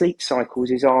of these sleep cycles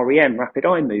is REM, rapid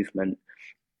eye movement.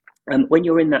 And when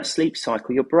you're in that sleep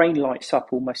cycle, your brain lights up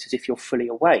almost as if you're fully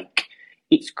awake.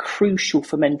 It's crucial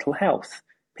for mental health.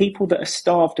 People that are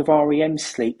starved of REM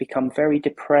sleep become very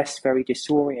depressed, very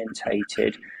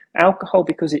disorientated. Alcohol,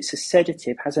 because it's a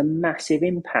sedative, has a massive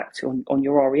impact on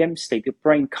your REM sleep. Your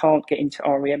brain can't get into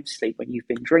REM sleep when you've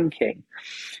been drinking.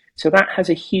 So that has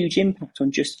a huge impact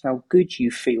on just how good you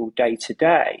feel day to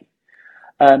day.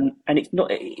 And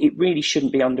it really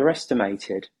shouldn't be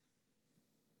underestimated.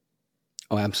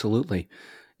 Oh, absolutely.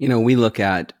 We look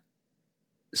at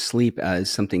sleep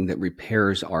as something that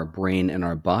repairs our brain and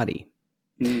our body.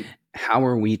 How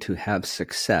are we to have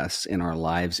success in our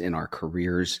lives, in our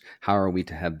careers? How are we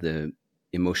to have the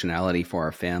emotionality for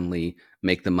our family,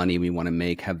 make the money we want to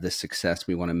make, have the success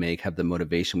we want to make, have the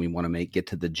motivation we want to make, get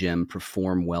to the gym,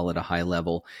 perform well at a high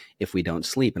level if we don't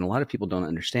sleep? And a lot of people don't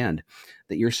understand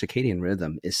that your circadian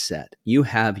rhythm is set. You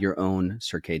have your own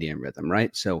circadian rhythm,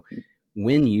 right? So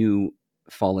when you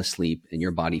fall asleep and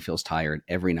your body feels tired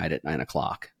every night at 9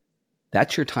 o'clock,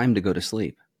 that's your time to go to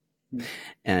sleep.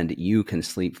 And you can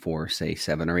sleep for, say,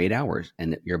 7 or 8 hours,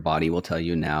 and your body will tell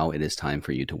you now it is time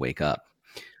for you to wake up.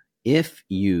 If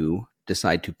you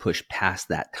decide to push past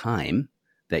that time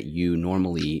that you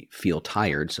normally feel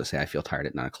tired, so say I feel tired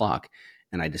at 9 o'clock,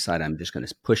 and I decide I'm just going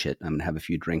to push it, I'm going to have a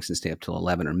few drinks and stay up till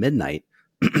 11 or midnight,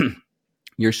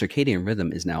 your circadian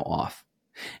rhythm is now off.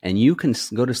 And you can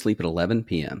go to sleep at 11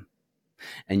 p.m.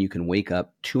 and you can wake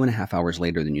up 2.5 hours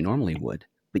later than you normally would,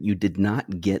 but you did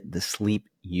not get the sleep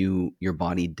your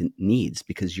body needs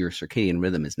because your circadian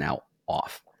rhythm is now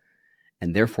off.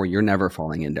 And therefore, you're never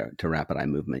falling into rapid eye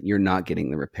movement. You're not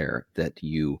getting the repair that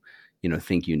you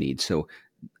think you need. So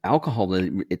alcohol,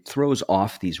 it throws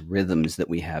off these rhythms that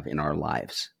we have in our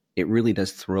lives. It really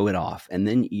does throw it off. And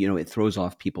then, it throws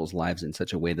off people's lives in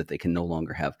such a way that they can no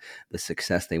longer have the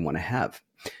success they want to have.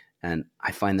 And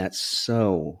I find that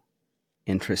so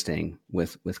interesting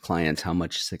with clients, how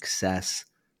much success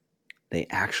they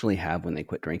actually have when they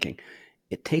quit drinking.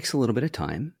 It takes a little bit of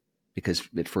time because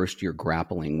at first you're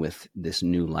grappling with this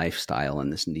new lifestyle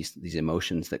and these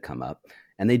emotions that come up.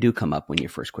 And they do come up when you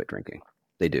first quit drinking.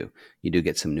 They do. You do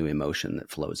get some new emotion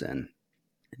that flows in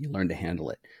and you learn to handle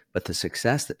it. But the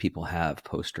success that people have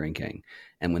post-drinking,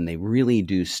 and when they really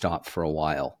do stop for a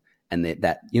while, and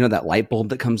that light bulb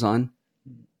that comes on,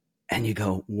 and you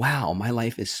go, wow, my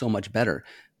life is so much better.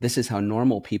 This is how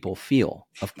normal people feel.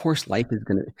 Of course, life is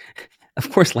going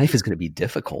to be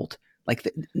difficult. Like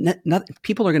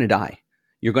people are going to die.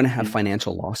 You're going to have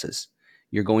financial losses.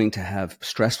 You're going to have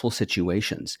stressful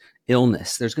situations,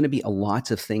 illness. There's going to be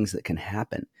lots of things that can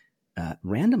happen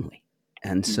randomly.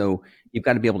 And so you've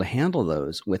got to be able to handle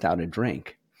those without a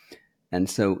drink. And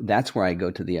so that's where I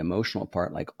go to the emotional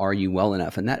part. Like, are you well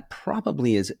enough? And that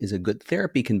probably is a good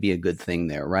therapy, can be a good thing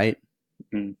there, right?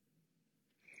 Mm.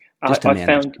 Just to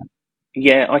manage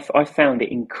that. I found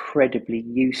it incredibly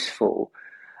useful,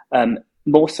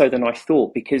 more so than I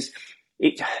thought, because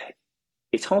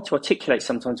it's hard to articulate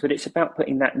sometimes, but it's about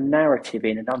putting that narrative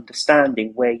in and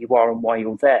understanding where you are and why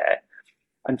you're there.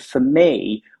 And for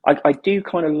me, I do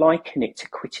kind of liken it to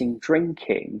quitting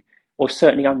drinking, or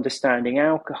certainly understanding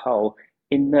alcohol,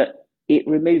 in that it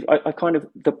removed I kind of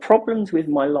the problems with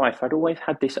my life. I'd always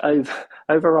had this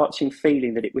overarching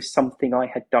feeling that it was something I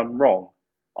had done wrong.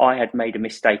 I had made a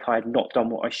mistake. I had not done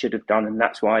what I should have done, and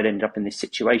that's why I'd ended up in this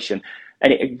situation.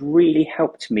 And it really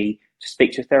helped me to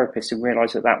speak to a therapist and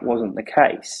realize that wasn't the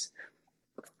case.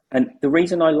 And the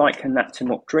reason I liken that to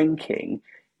not drinking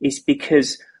is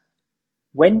because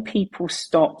when people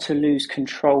start to lose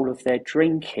control of their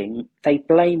drinking, they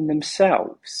blame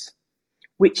themselves,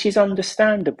 which is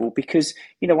understandable because,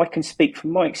 I can speak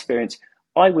from my experience.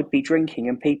 I would be drinking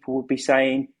and people would be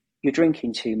saying, you're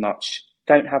drinking too much.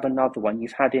 Don't have another one.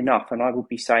 You've had enough. And I would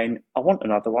be saying, I want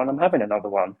another one. I'm having another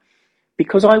one.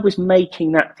 Because I was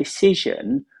making that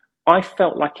decision, I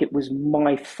felt like it was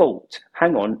my fault.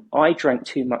 Hang on, I drank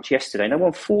too much yesterday. No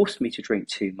one forced me to drink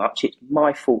too much. It's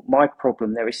my fault, my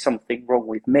problem. There is something wrong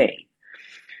with me.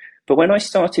 But when I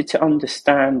started to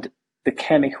understand the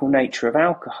chemical nature of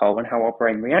alcohol and how our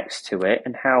brain reacts to it,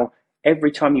 and how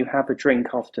every time you have a drink,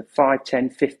 after 5, 10,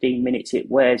 15 minutes, it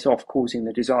wears off, causing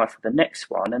the desire for the next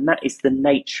one. And that is the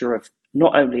nature of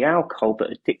not only alcohol,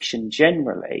 but addiction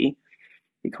generally.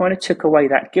 It kind of took away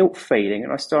that guilt feeling.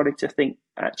 And I started to think,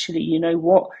 actually, you know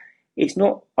what? It's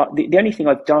not the only thing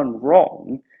I've done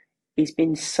wrong is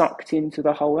been sucked into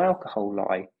the whole alcohol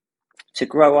lie. To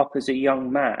grow up as a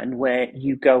young man where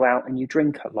you go out and you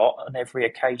drink a lot on every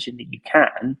occasion that you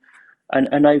can.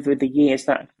 And over the years,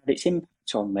 that had its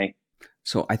impact on me.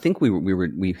 So I think we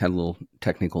had a little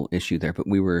technical issue there, but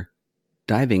we were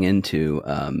diving into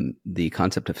the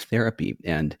concept of therapy,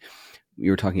 and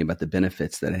you were talking about the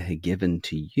benefits that it had given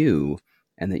to you,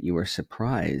 and that you were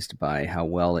surprised by how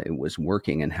well it was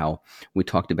working, and how we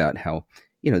talked about how,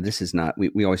 this is not,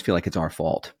 we always feel like it's our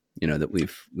fault, that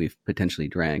we've potentially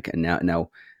drank. And now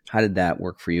how did that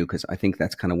work for you? Because I think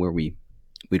that's kind of where we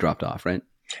dropped off, right?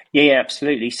 Yeah,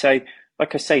 absolutely. So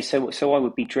like I say, so I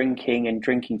would be drinking and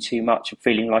drinking too much and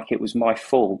feeling like it was my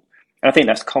fault. And I think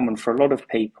that's common for a lot of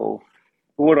people.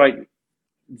 But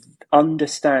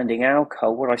understanding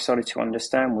alcohol, what I started to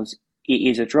understand was it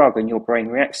is a drug and your brain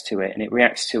reacts to it, and it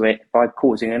reacts to it by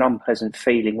causing an unpleasant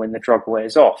feeling when the drug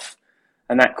wears off,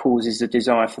 and that causes the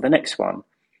desire for the next one.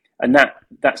 And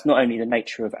that's not only the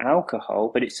nature of alcohol,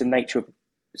 but it's the nature of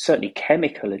certainly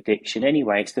chemical addiction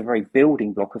anyway. It's the very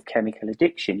building block of chemical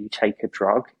addiction. You take a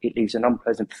drug, it leaves an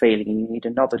unpleasant feeling, and you need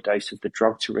another dose of the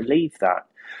drug to relieve that.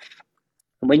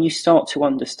 And when you start to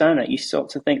understand it, you start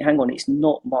to think, hang on, it's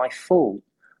not my fault.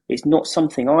 It's not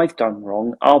something I've done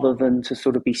wrong, other than to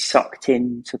sort of be sucked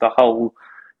into the whole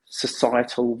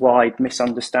societal wide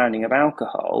misunderstanding of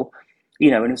alcohol,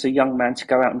 and as a young man to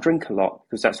go out and drink a lot,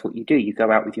 because that's what you do. You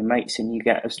go out with your mates and you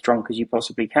get as drunk as you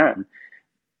possibly can.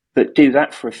 But do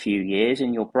that for a few years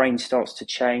and your brain starts to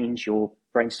change, your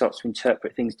brain starts to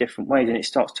interpret things different ways, and it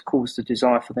starts to cause the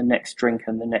desire for the next drink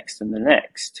and the next and the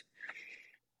next.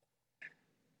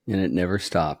 And it never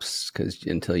stops, because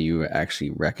until you actually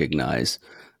recognize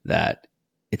that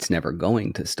it's never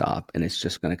going to stop, and it's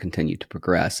just going to continue to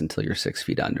progress until you're 6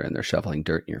 feet under and they're shoveling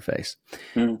dirt in your face.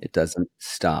 It doesn't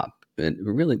stop. It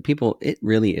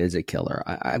really is a killer.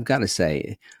 I've got to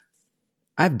say,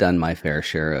 I've done my fair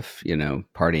share of,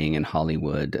 partying in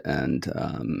Hollywood,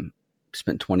 and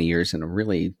spent 20 years in a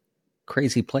really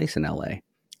crazy place in LA. A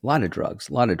lot of drugs,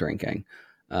 a lot of drinking.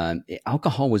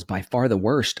 Alcohol was by far the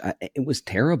worst. It was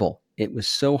terrible. It was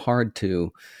so hard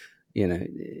to,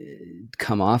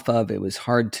 come off of. It was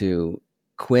hard to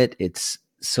quit. It's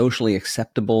socially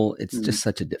acceptable. It's just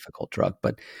such a difficult drug.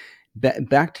 But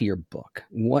back to your book.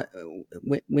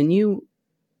 When you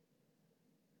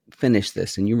finished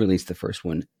this and you released the first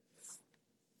one,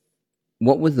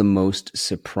 what was the most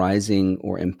surprising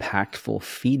or impactful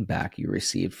feedback you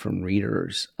received from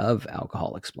readers of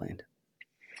Alcohol Explained?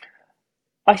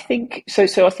 I think so.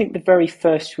 I think the very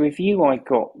first review I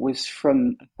got was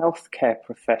from a healthcare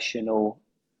professional,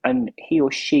 and he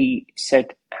or she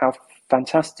said how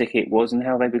fantastic it was and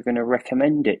how they were going to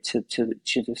recommend it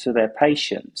to their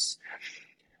patients.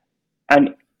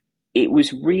 And it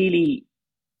was really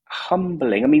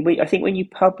humbling. I mean, I think when you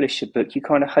publish a book, you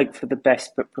kind of hope for the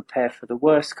best but prepare for the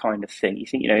worst kind of thing. You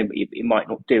think, it might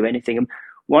not do anything. And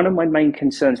one of my main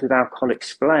concerns with Alcohol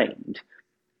Explained,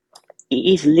 it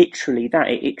is literally that.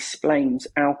 It explains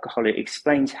alcohol. It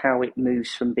explains how it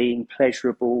moves from being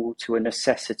pleasurable to a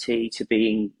necessity to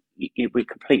being, we're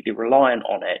completely reliant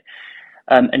on it.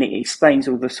 And it explains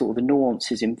all the sort of the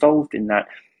nuances involved in that.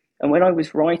 And when I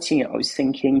was writing it, I was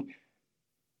thinking,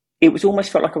 it was almost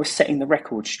felt like I was setting the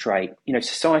record straight.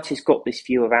 Society's got this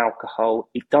view of alcohol.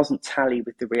 It doesn't tally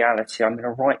with the reality. I'm going to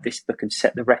write this book and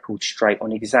set the record straight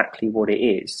on exactly what it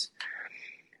is.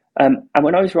 And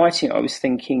when I was writing it, I was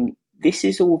thinking, this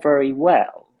is all very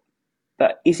well,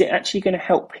 but is it actually going to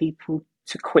help people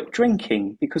to quit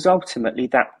drinking? Because ultimately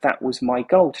that was my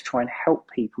goal, to try and help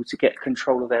people to get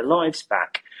control of their lives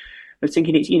back. I was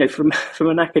thinking, it's, from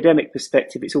an academic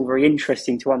perspective, it's all very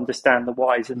interesting to understand the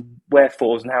whys and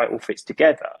wherefores and how it all fits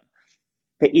together.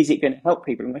 But is it going to help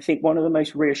people? And I think one of the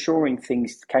most reassuring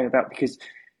things came about because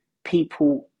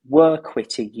people were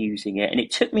quitting using it. And it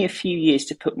took me a few years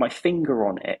to put my finger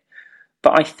on it.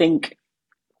 But I think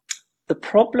the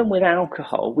problem with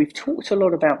alcohol, we've talked a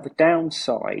lot about the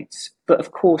downsides, but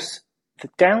of course, the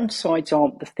downsides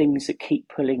aren't the things that keep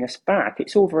pulling us back.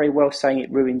 It's all very well saying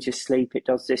it ruins your sleep, it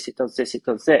does this, it does this, it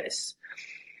does this.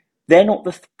 They're not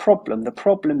the problem. The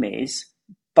problem is,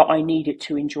 but I need it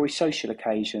to enjoy social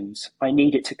occasions. I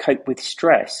need it to cope with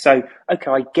stress. So,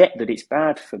 okay, I get that it's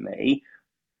bad for me,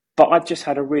 but I've just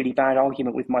had a really bad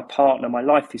argument with my partner. My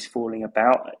life is falling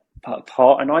apart,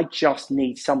 and I just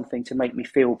need something to make me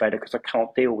feel better because I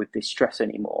can't deal with this stress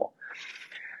anymore.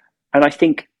 And I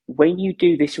think when you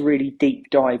do this really deep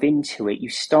dive into it, you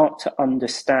start to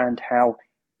understand how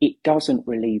it doesn't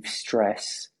relieve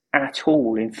stress at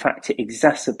all. In fact, it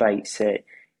exacerbates it.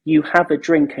 You have a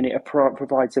drink and it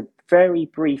provides a very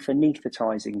brief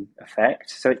anesthetizing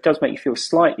effect. So it does make you feel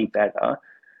slightly better,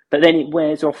 but then it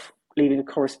wears off, leaving a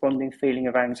corresponding feeling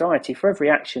of anxiety. For every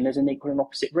action, there's an equal and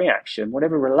opposite reaction.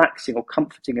 Whatever relaxing or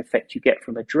comforting effect you get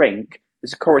from a drink,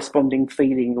 there's a corresponding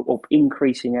feeling of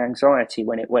increasing anxiety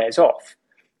when it wears off.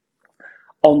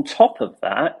 On top of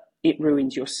that, it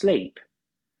ruins your sleep.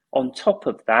 On top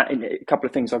of that, and a couple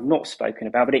of things I've not spoken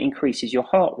about, but it increases your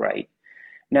heart rate.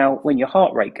 Now, when your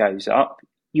heart rate goes up,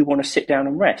 you want to sit down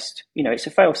and rest. It's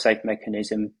a fail-safe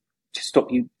mechanism to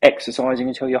stop you exercising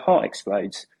until your heart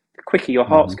explodes. The quicker your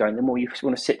heart's going, the more you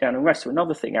want to sit down and rest. So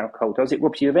another thing alcohol does, it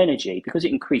robs you of energy. Because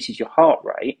it increases your heart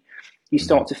rate, you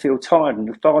start to feel tired and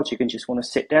lethargic and just want to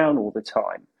sit down all the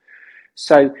time.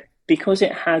 So because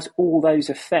it has all those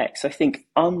effects, I think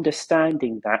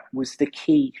understanding that was the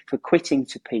key for quitting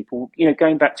to people.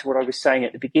 Going back to what I was saying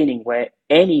at the beginning, where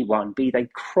anyone, be they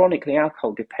chronically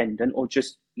alcohol dependent or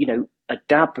just, a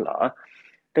dabbler,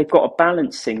 they've got a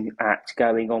balancing act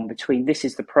going on between this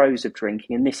is the pros of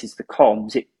drinking and this is the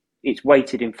cons. It's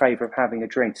weighted in favour of having a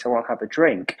drink, so I'll have a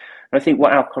drink. And I think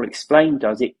what Alcohol Explained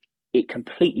does, it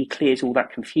completely clears all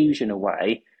that confusion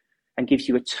away and gives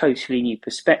you a totally new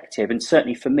perspective. And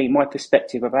certainly for me, my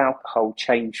perspective of alcohol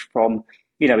changed from,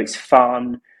 it's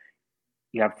fun,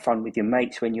 you have fun with your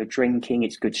mates when you're drinking,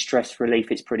 it's good stress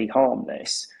relief, it's pretty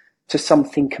harmless, to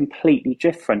something completely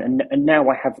different. And now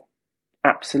I have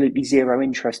absolutely zero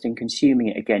interest in consuming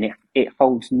it again. It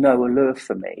holds no allure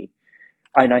for me.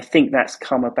 And I think that's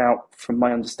come about from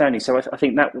my understanding. So I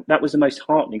think that was the most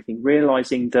heartening thing,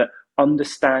 realizing that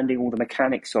understanding all the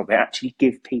mechanics of it actually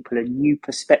give people a new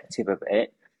perspective of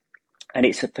it. And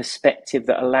it's a perspective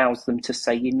that allows them to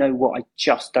say, you know what, I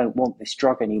just don't want this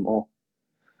drug anymore.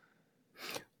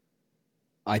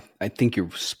 I think you're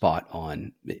spot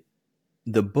on.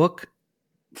 The book,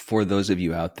 for those of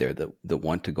you out there that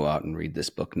want to go out and read this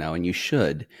book now, and you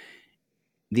should,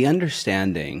 the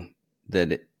understanding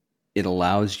that it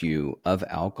allows you of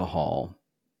alcohol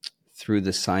through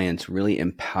the science really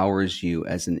empowers you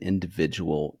as an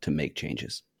individual to make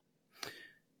changes.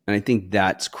 And I think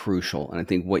that's crucial. And I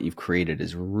think what you've created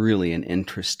is really an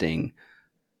interesting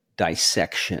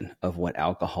dissection of what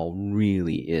alcohol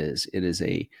really is.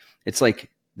 It's like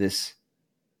this,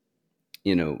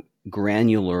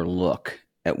 granular look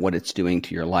at what it's doing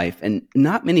to your life. And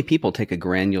not many people take a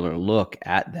granular look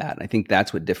at that. I think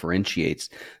that's what differentiates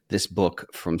this book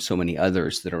from so many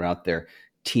others that are out there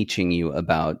teaching you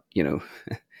about,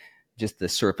 just the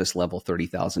surface level,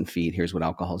 30,000 feet. Here's what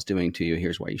alcohol is doing to you.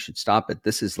 Here's why you should stop it.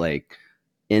 This is like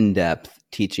in-depth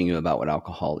teaching you about what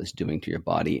alcohol is doing to your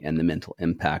body and the mental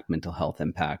impact, mental health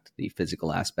impact, the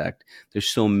physical aspect. There's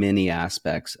so many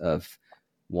aspects of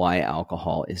why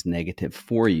alcohol is negative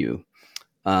for you.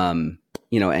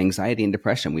 Anxiety and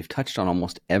depression. We've touched on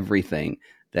almost everything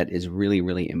that is really,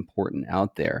 really important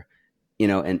out there.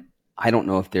 And I don't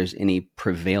know if there's any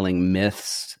prevailing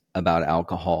myths about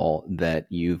alcohol that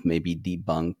you've maybe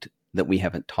debunked that we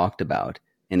haven't talked about.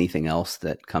 Anything else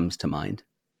that comes to mind?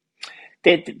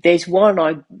 There's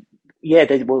one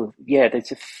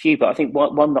there's a few, but I think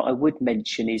one that I would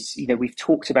mention is, we've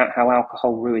talked about how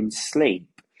alcohol ruins sleep.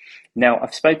 Now,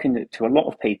 I've spoken to a lot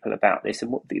of people about this,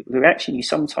 and what the reaction you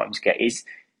sometimes get is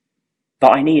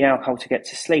that I need alcohol to get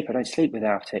to sleep. I don't sleep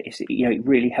without it. It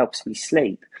really helps me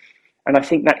sleep. And I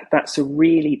think that's a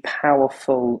really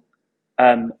powerful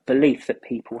belief that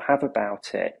people have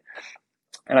about it.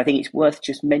 And I think it's worth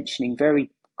just mentioning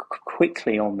very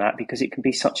quickly on that, because it can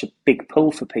be such a big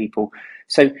pull for people.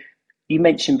 So you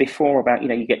mentioned before about,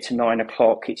 you get to 9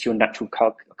 o'clock, it's your natural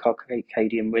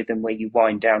circadian rhythm where you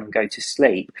wind down and go to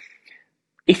sleep.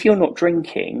 If you're not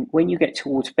drinking, when you get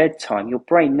towards bedtime, your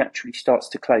brain naturally starts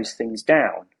to close things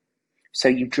down. So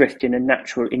you drift into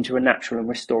a natural and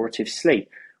restorative sleep.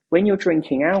 When you're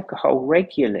drinking alcohol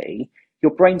regularly,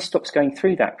 your brain stops going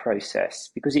through that process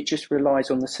because it just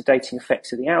relies on the sedating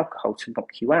effects of the alcohol to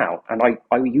knock you out. And I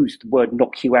use the word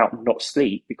knock you out and not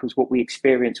sleep, because what we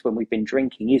experience when we've been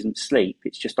drinking isn't sleep,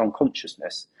 it's just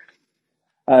unconsciousness.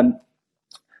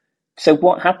 So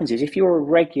what happens is, if you're a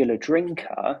regular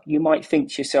drinker, you might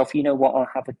think to yourself, you know what, I'll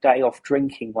have a day off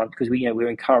drinking once, because we're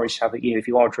encouraged to have if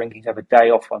you are drinking, to have a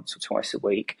day off once or twice a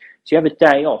week. So you have a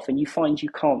day off and you find you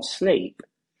can't sleep.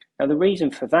 Now, the reason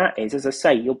for that is, as I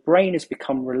say, your brain has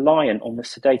become reliant on the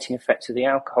sedating effects of the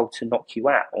alcohol to knock you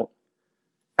out.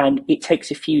 And it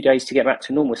takes a few days to get back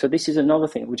to normal. So this is another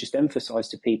thing we just emphasize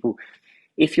to people.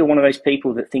 If you're one of those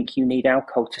people that think you need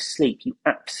alcohol to sleep, you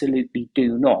absolutely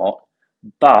do not.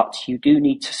 But you do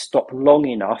need to stop long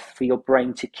enough for your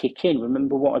brain to kick in.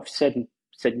 Remember what I've said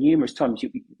numerous times,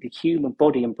 the human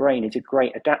body and brain is a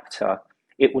great adapter.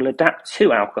 It will adapt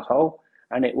to alcohol,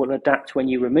 and it will adapt when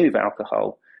you remove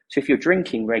alcohol. So if you're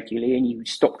drinking regularly and you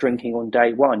stop drinking on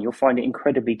day one, you'll find it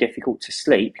incredibly difficult to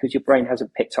sleep because your brain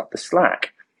hasn't picked up the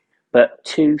slack. But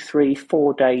 2, 3,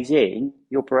 4 days in,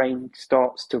 your brain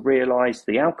starts to realize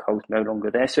the alcohol's no longer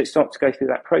there. So it starts to go through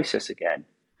that process again.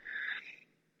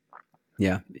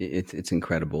 Yeah, it's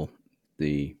incredible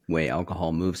the way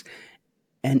alcohol moves.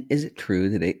 And is it true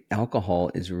that alcohol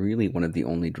is really one of the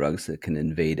only drugs that can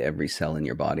invade every cell in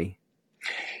your body?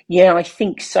 Yeah, I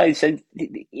think so. So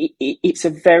it's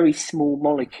a very small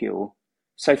molecule.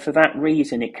 So for that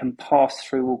reason, it can pass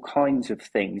through all kinds of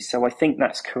things. So I think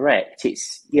that's correct.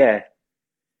 It's,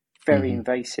 very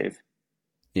invasive.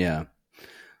 Yeah.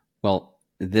 Well,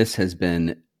 this has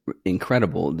been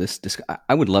incredible.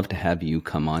 I would love to have you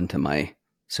come on to my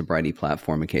sobriety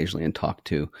platform occasionally and talk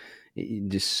to.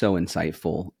 Just so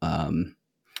insightful. And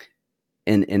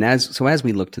as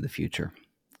we look to the future,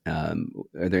 are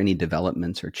there any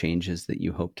developments or changes that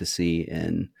you hope to see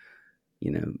in,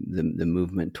 the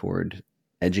movement toward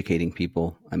educating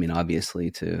people? I mean,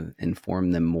 obviously to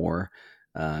inform them more.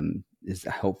 Is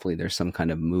hopefully there's some kind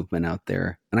of movement out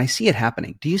there, and I see it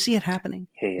happening. Do you see it happening?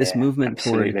 Yeah, this movement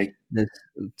absolutely. toward this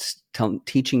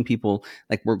teaching people,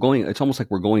 like it's almost like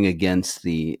we're going against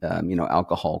the,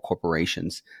 alcohol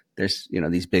corporations. There's,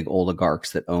 these big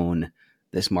oligarchs that own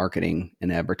this marketing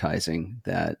and advertising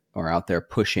that are out there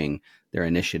pushing their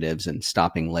initiatives and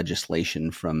stopping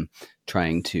legislation from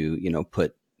trying to,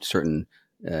 put certain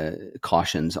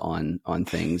cautions on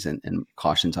things and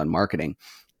cautions on marketing.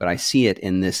 But I see it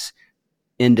in this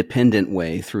independent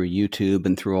way through YouTube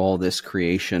and through all this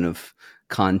creation of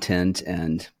content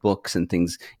and books and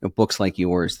things, books like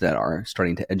yours that are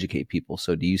starting to educate people.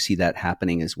 So do you see that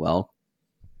happening as well?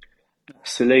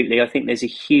 Absolutely. I think there's a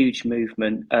huge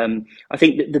movement. I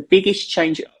think that the biggest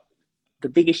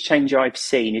change I've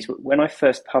seen is when I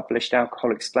first published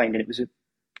Alcohol Explained, and it was,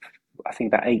 I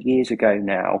think, about 8 years ago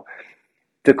now.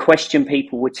 The question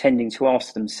people were tending to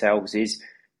ask themselves is,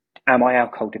 am I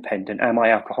alcohol dependent? Am I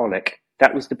alcoholic?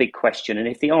 That was the big question. And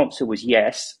if the answer was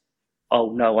yes,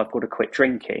 oh no, I've got to quit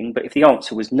drinking. But if the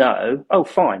answer was no, oh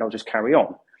fine, I'll just carry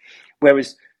on.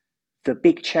 Whereas the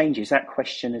big change is that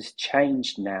question has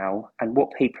changed now. And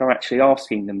what people are actually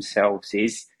asking themselves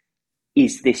is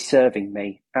this serving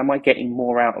me? Am I getting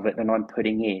more out of it than I'm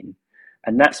putting in?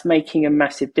 And that's making a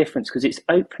massive difference because it's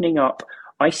opening up.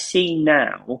 I see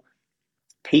now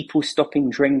people stopping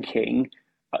drinking.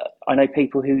 I know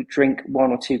people who drink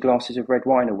 1 or 2 glasses of red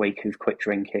wine a week who've quit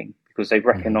drinking because they've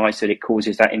recognised that it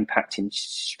causes that impact in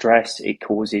stress, it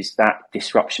causes that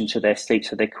disruption to their sleep,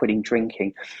 so they're quitting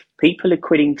drinking. People are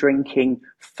quitting drinking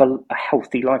for a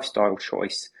healthy lifestyle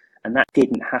choice, and that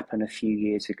didn't happen a few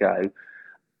years ago.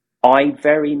 I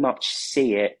very much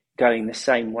see it going the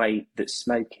same way that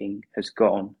smoking has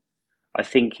gone. I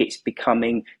think it's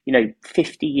becoming,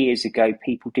 50 years ago,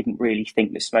 people didn't really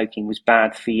think that smoking was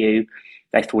bad for you.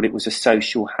 They thought it was a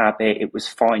social habit. It was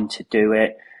fine to do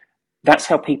it. That's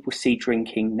how people see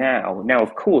drinking now. Now,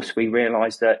 of course, we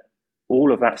realise that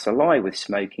all of that's a lie with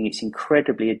smoking. It's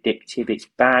incredibly addictive. It's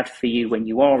bad for you. When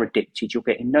you are addicted, you're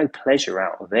getting no pleasure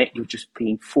out of it. You're just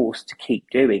being forced to keep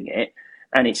doing it,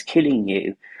 and it's killing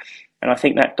you. And I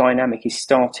think that dynamic is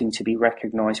starting to be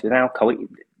recognised with alcohol.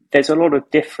 There's a lot of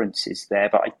differences there,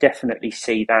 but I definitely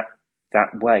see that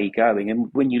way going. And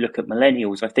when you look at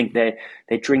millennials, I think they're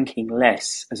drinking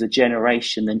less as a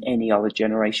generation than any other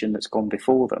generation that's gone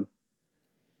before them.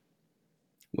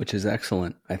 Which is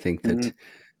excellent. I think that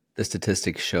the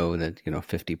statistics show that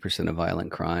 50% of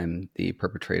violent crime, the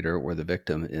perpetrator or the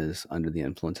victim is under the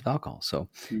influence of alcohol. So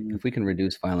if we can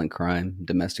reduce violent crime,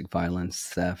 domestic violence,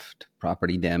 theft,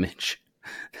 property damage,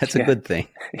 that's a good thing.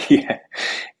 Yeah.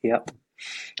 Yep.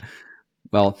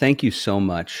 Well, thank you so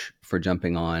much for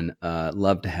jumping on.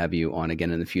 Love to have you on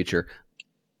again in the future.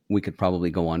 We could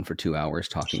probably go on for 2 hours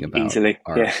talking about easily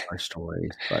our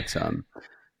stories, but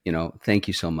thank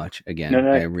you so much again. No,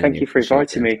 I really thank you for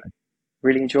inviting me.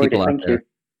 Really enjoyed it. Thank you.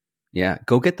 Yeah,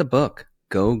 go get the book.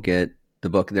 Go get the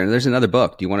book. There's another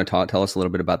book. Do you want to tell us a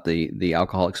little bit about the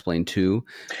Alcohol Explained 2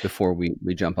 before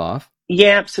we jump off?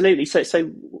 Yeah, absolutely. So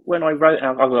when I wrote,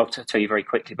 I'll tell you very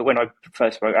quickly, but when I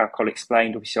first wrote Alcohol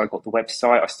Explained, obviously I got the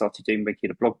website, I started doing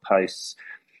regular blog posts,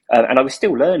 and I was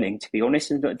still learning, to be honest.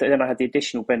 And then I had the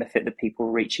additional benefit that people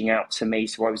were reaching out to me,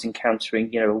 so I was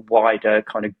encountering, a wider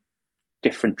kind of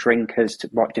different drinkers,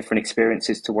 different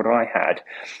experiences to what I had.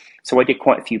 So I did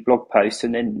quite a few blog posts,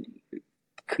 and then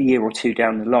a year or two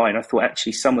down the line, I thought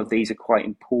actually some of these are quite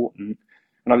important,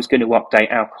 and I was going to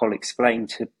update Alcohol Explained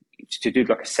to do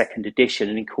like a second edition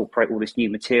and incorporate all this new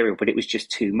material, but it was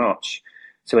just too much.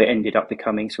 So it ended up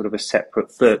becoming sort of a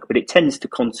separate book, but it tends to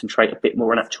concentrate a bit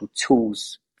more on actual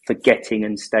tools for getting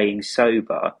and staying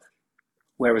sober,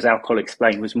 whereas Alcohol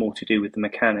Explained was more to do with the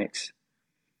mechanics.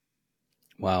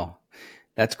 Wow.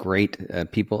 That's great.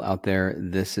 People out there,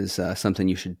 this is something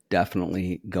you should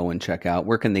definitely go and check out.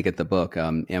 Where can they get the book?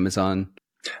 Amazon?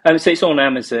 So it's on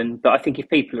Amazon, but I think if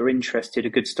people are interested, a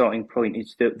good starting point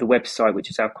is the website, which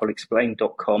is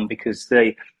alcoholexplained.com, because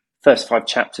the first 5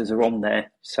 chapters are on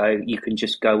there. So you can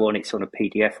just go on. It's on a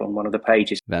PDF on one of the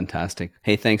pages. Fantastic.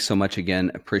 Hey, thanks so much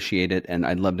again. Appreciate it. And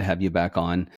I'd love to have you back on